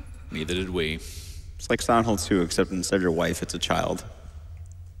happen. Neither did we. It's like Silent Hill 2, except instead of your wife, it's a child.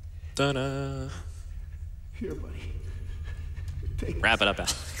 Da-da. Here, buddy. Take Wrap it up,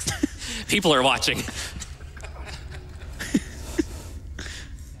 Alex. People are watching.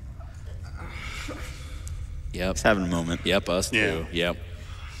 Yep. Just having a moment. Yep, us too. Yeah. Yep.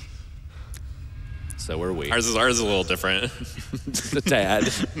 So are we. Ours is a little different. Just a tad.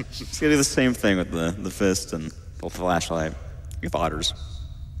 Just gonna do the same thing with the fist and the flashlight. You have otters.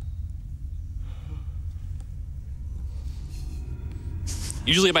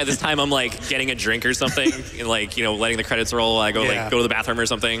 Usually by this time I'm like getting a drink or something and like, you know, letting the credits roll while I go like go to the bathroom or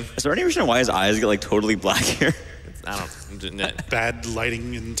something. Is there any reason why his eyes get like totally black here? I don't. Bad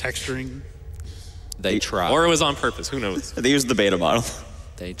lighting and texturing. They tried. Or it was on purpose. Who knows? They used the beta model.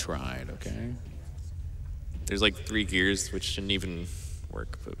 They tried, okay? There's like 3 gears, which shouldn't even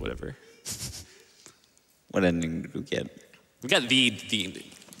work, but whatever. What ending did we get? We got the ending.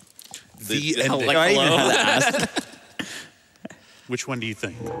 like, I even hello? had to ask. Which one do you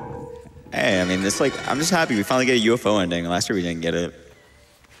think? Hey, I mean, it's like, I'm just happy we finally get a UFO ending. Last year we didn't get it.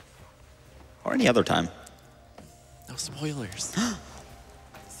 Or any other time. No spoilers.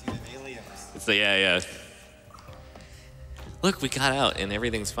 It's the, yeah. Look, we got out and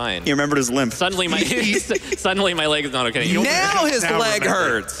everything's fine. He remembered his limp. Suddenly my leg is not okay. Now his Now leg remember.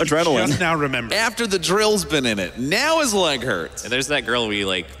 hurts. Adrenaline. Just now remember. After the drill's been in it. Now his leg hurts. And there's that girl we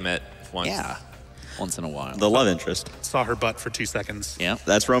like met once. Yeah. Once in a while. The love interest. Saw her butt for 2 seconds. Yeah.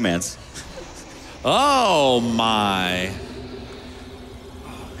 That's romance. Oh my.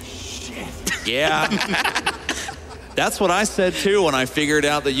 Oh shit. Yeah. That's what I said too when I figured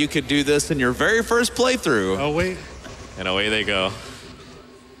out that you could do this in your very first playthrough. Oh, wait. And away they go.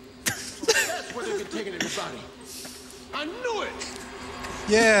 That's where they've been taking everybody. I knew it!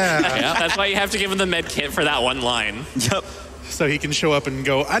 Yeah. Yeah. That's why you have to give him the med kit for that one line. Yep. So he can show up and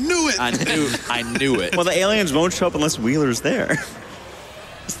go, I knew it! I knew it. Well, the aliens won't show up unless Wheeler's there.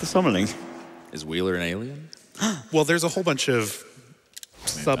 It's the summoning. Is Wheeler an alien? Well, there's a whole bunch of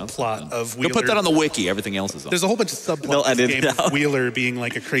subplot of Wheeler. Go put that on the wiki. Everything else is on. There's a whole bunch of subplots They'll in this edit game it of out. Wheeler being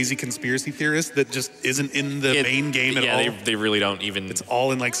like a crazy conspiracy theorist that just isn't in the main game at all. Yeah, they really don't even. It's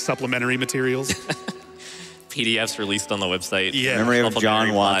all in like supplementary materials. PDFs released on the website. Yeah. Memory of John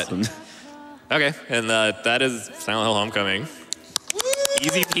Supplementary Watson. plot. Okay, and that is Silent Hill Homecoming.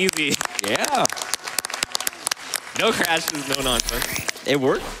 Easy peasy. Yeah. No crashes, no nonsense. It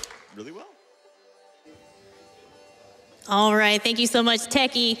worked really well. All right, thank you so much,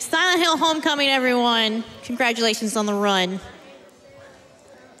 Tekkie. Silent Hill Homecoming, everyone. Congratulations on the run.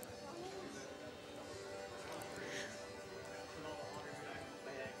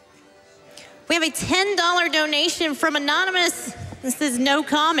 We have a $10 donation from Anonymous. This says no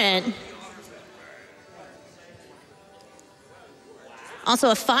comment.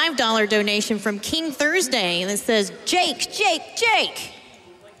 Also a $5 donation from King Thursday that says, Jake, Jake, Jake.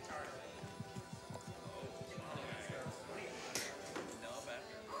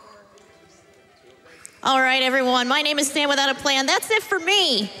 All right, everyone, my name is Sam Without a Plan. That's it for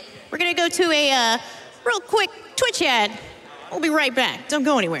me. We're gonna go to a real quick Twitch ad. We'll be right back. Don't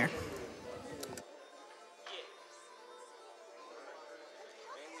go anywhere.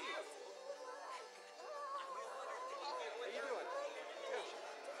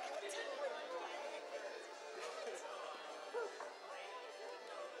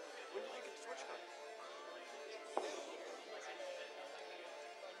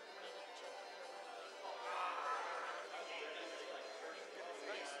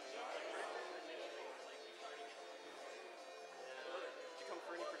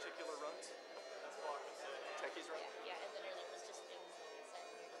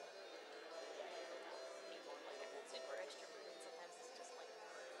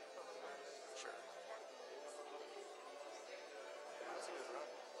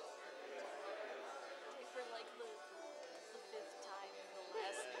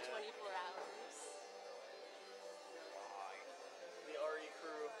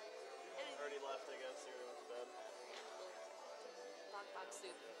 Soup.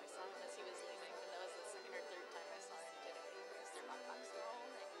 I saw him as he was leaving, and that was the second or third time I saw him today. It was their backpack soup.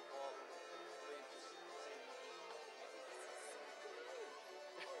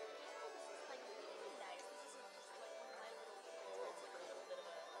 Like, really nice. This is just like one of my little kids. It's like a little bit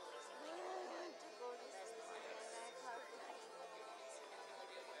of a lazy weekend. To go to this is like a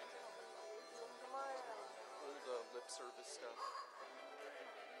the lip service stuff.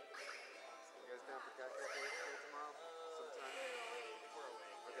 You guys down for cat cafe tomorrow? Sometime?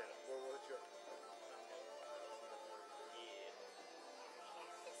 Okay, well, what's your...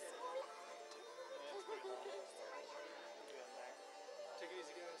 Take it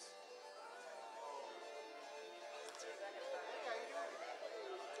easy, guys.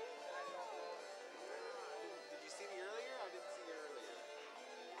 Did you see me earlier? I didn't see you earlier.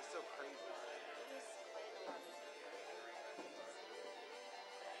 It's so crazy.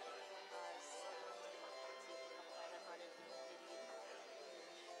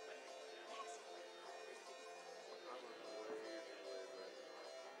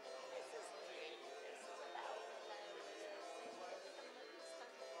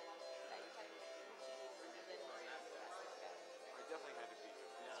 Definitely had to be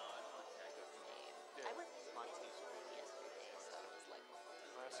here. I went to my teacher yesterday, so it was like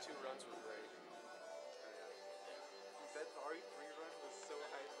Last two runs were great. That RE3 run was so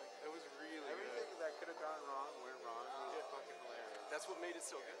hype. Like, it was really everything good. That could have gone wrong went wrong. It was fucking hilarious. That's what made it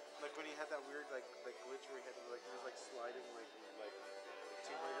so good. Like when he had that weird like glitch where he had to he was like sliding like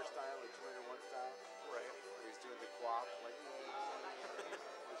Tomb Raider style, like Tomb Raider 1 style. Right. Where he's doing the guap like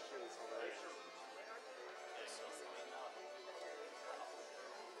this shit is hilarious.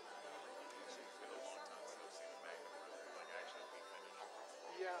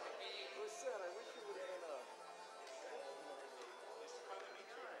 Yeah, it was sad. I wish it would have been a...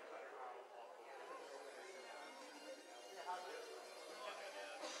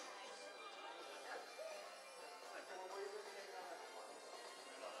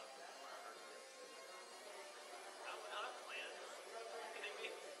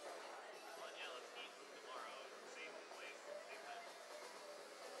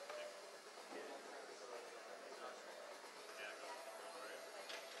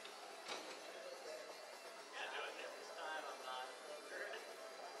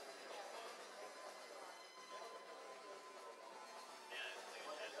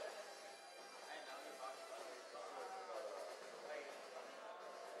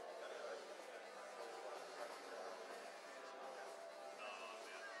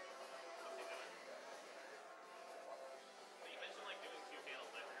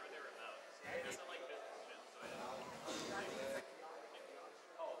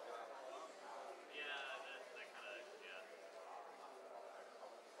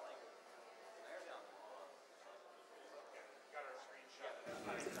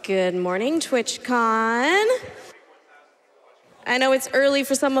 Good morning, TwitchCon. I know it's early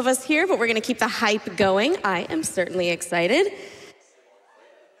for some of us here, but we're going to keep the hype going. I am certainly excited.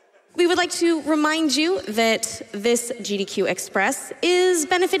 We would like to remind you that this GDQ Express is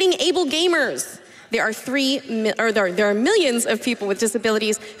benefiting able gamers. There are millions of people with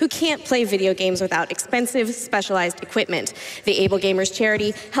disabilities who can't play video games without expensive, specialized equipment. The Able Gamers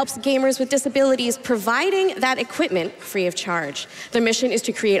charity helps gamers with disabilities, providing that equipment free of charge. Their mission is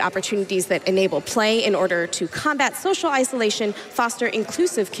to create opportunities that enable play in order to combat social isolation, foster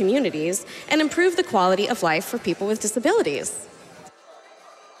inclusive communities, and improve the quality of life for people with disabilities.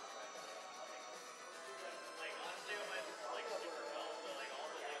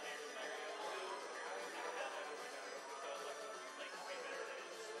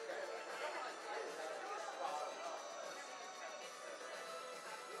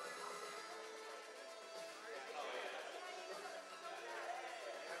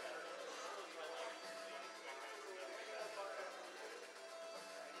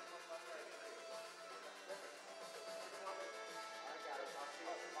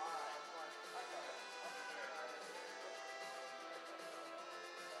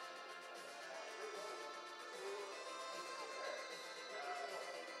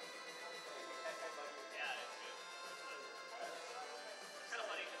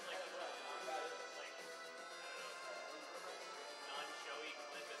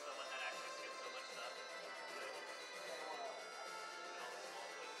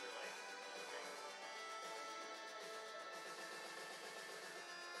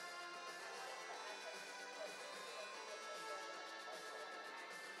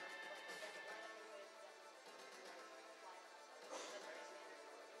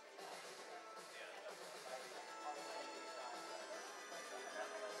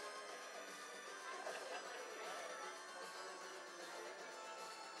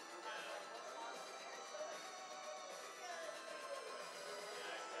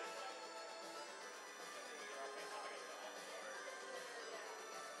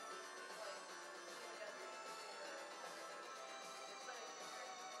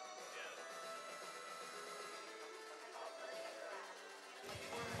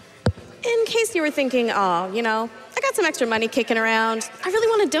 In case you were thinking, oh, you know, I got some extra money kicking around. I really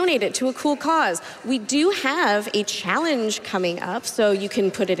want to donate it to a cool cause. We do have a challenge coming up, so you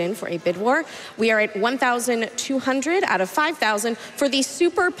can put it in for a bid war. We are at 1,200 out of 5,000 for the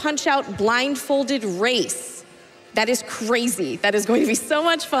Super Punch-Out blindfolded race. That is crazy. That is going to be so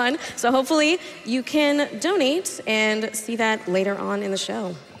much fun. So hopefully you can donate and see that later on in the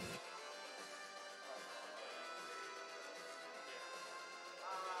show.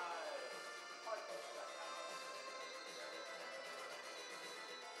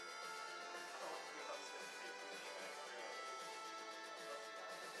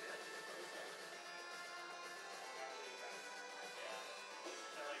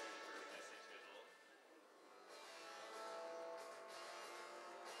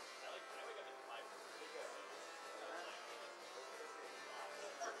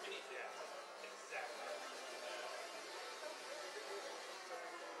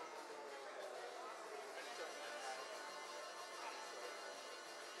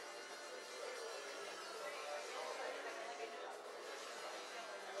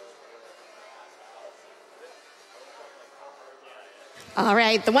 All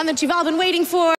right, the one that you've all been waiting for.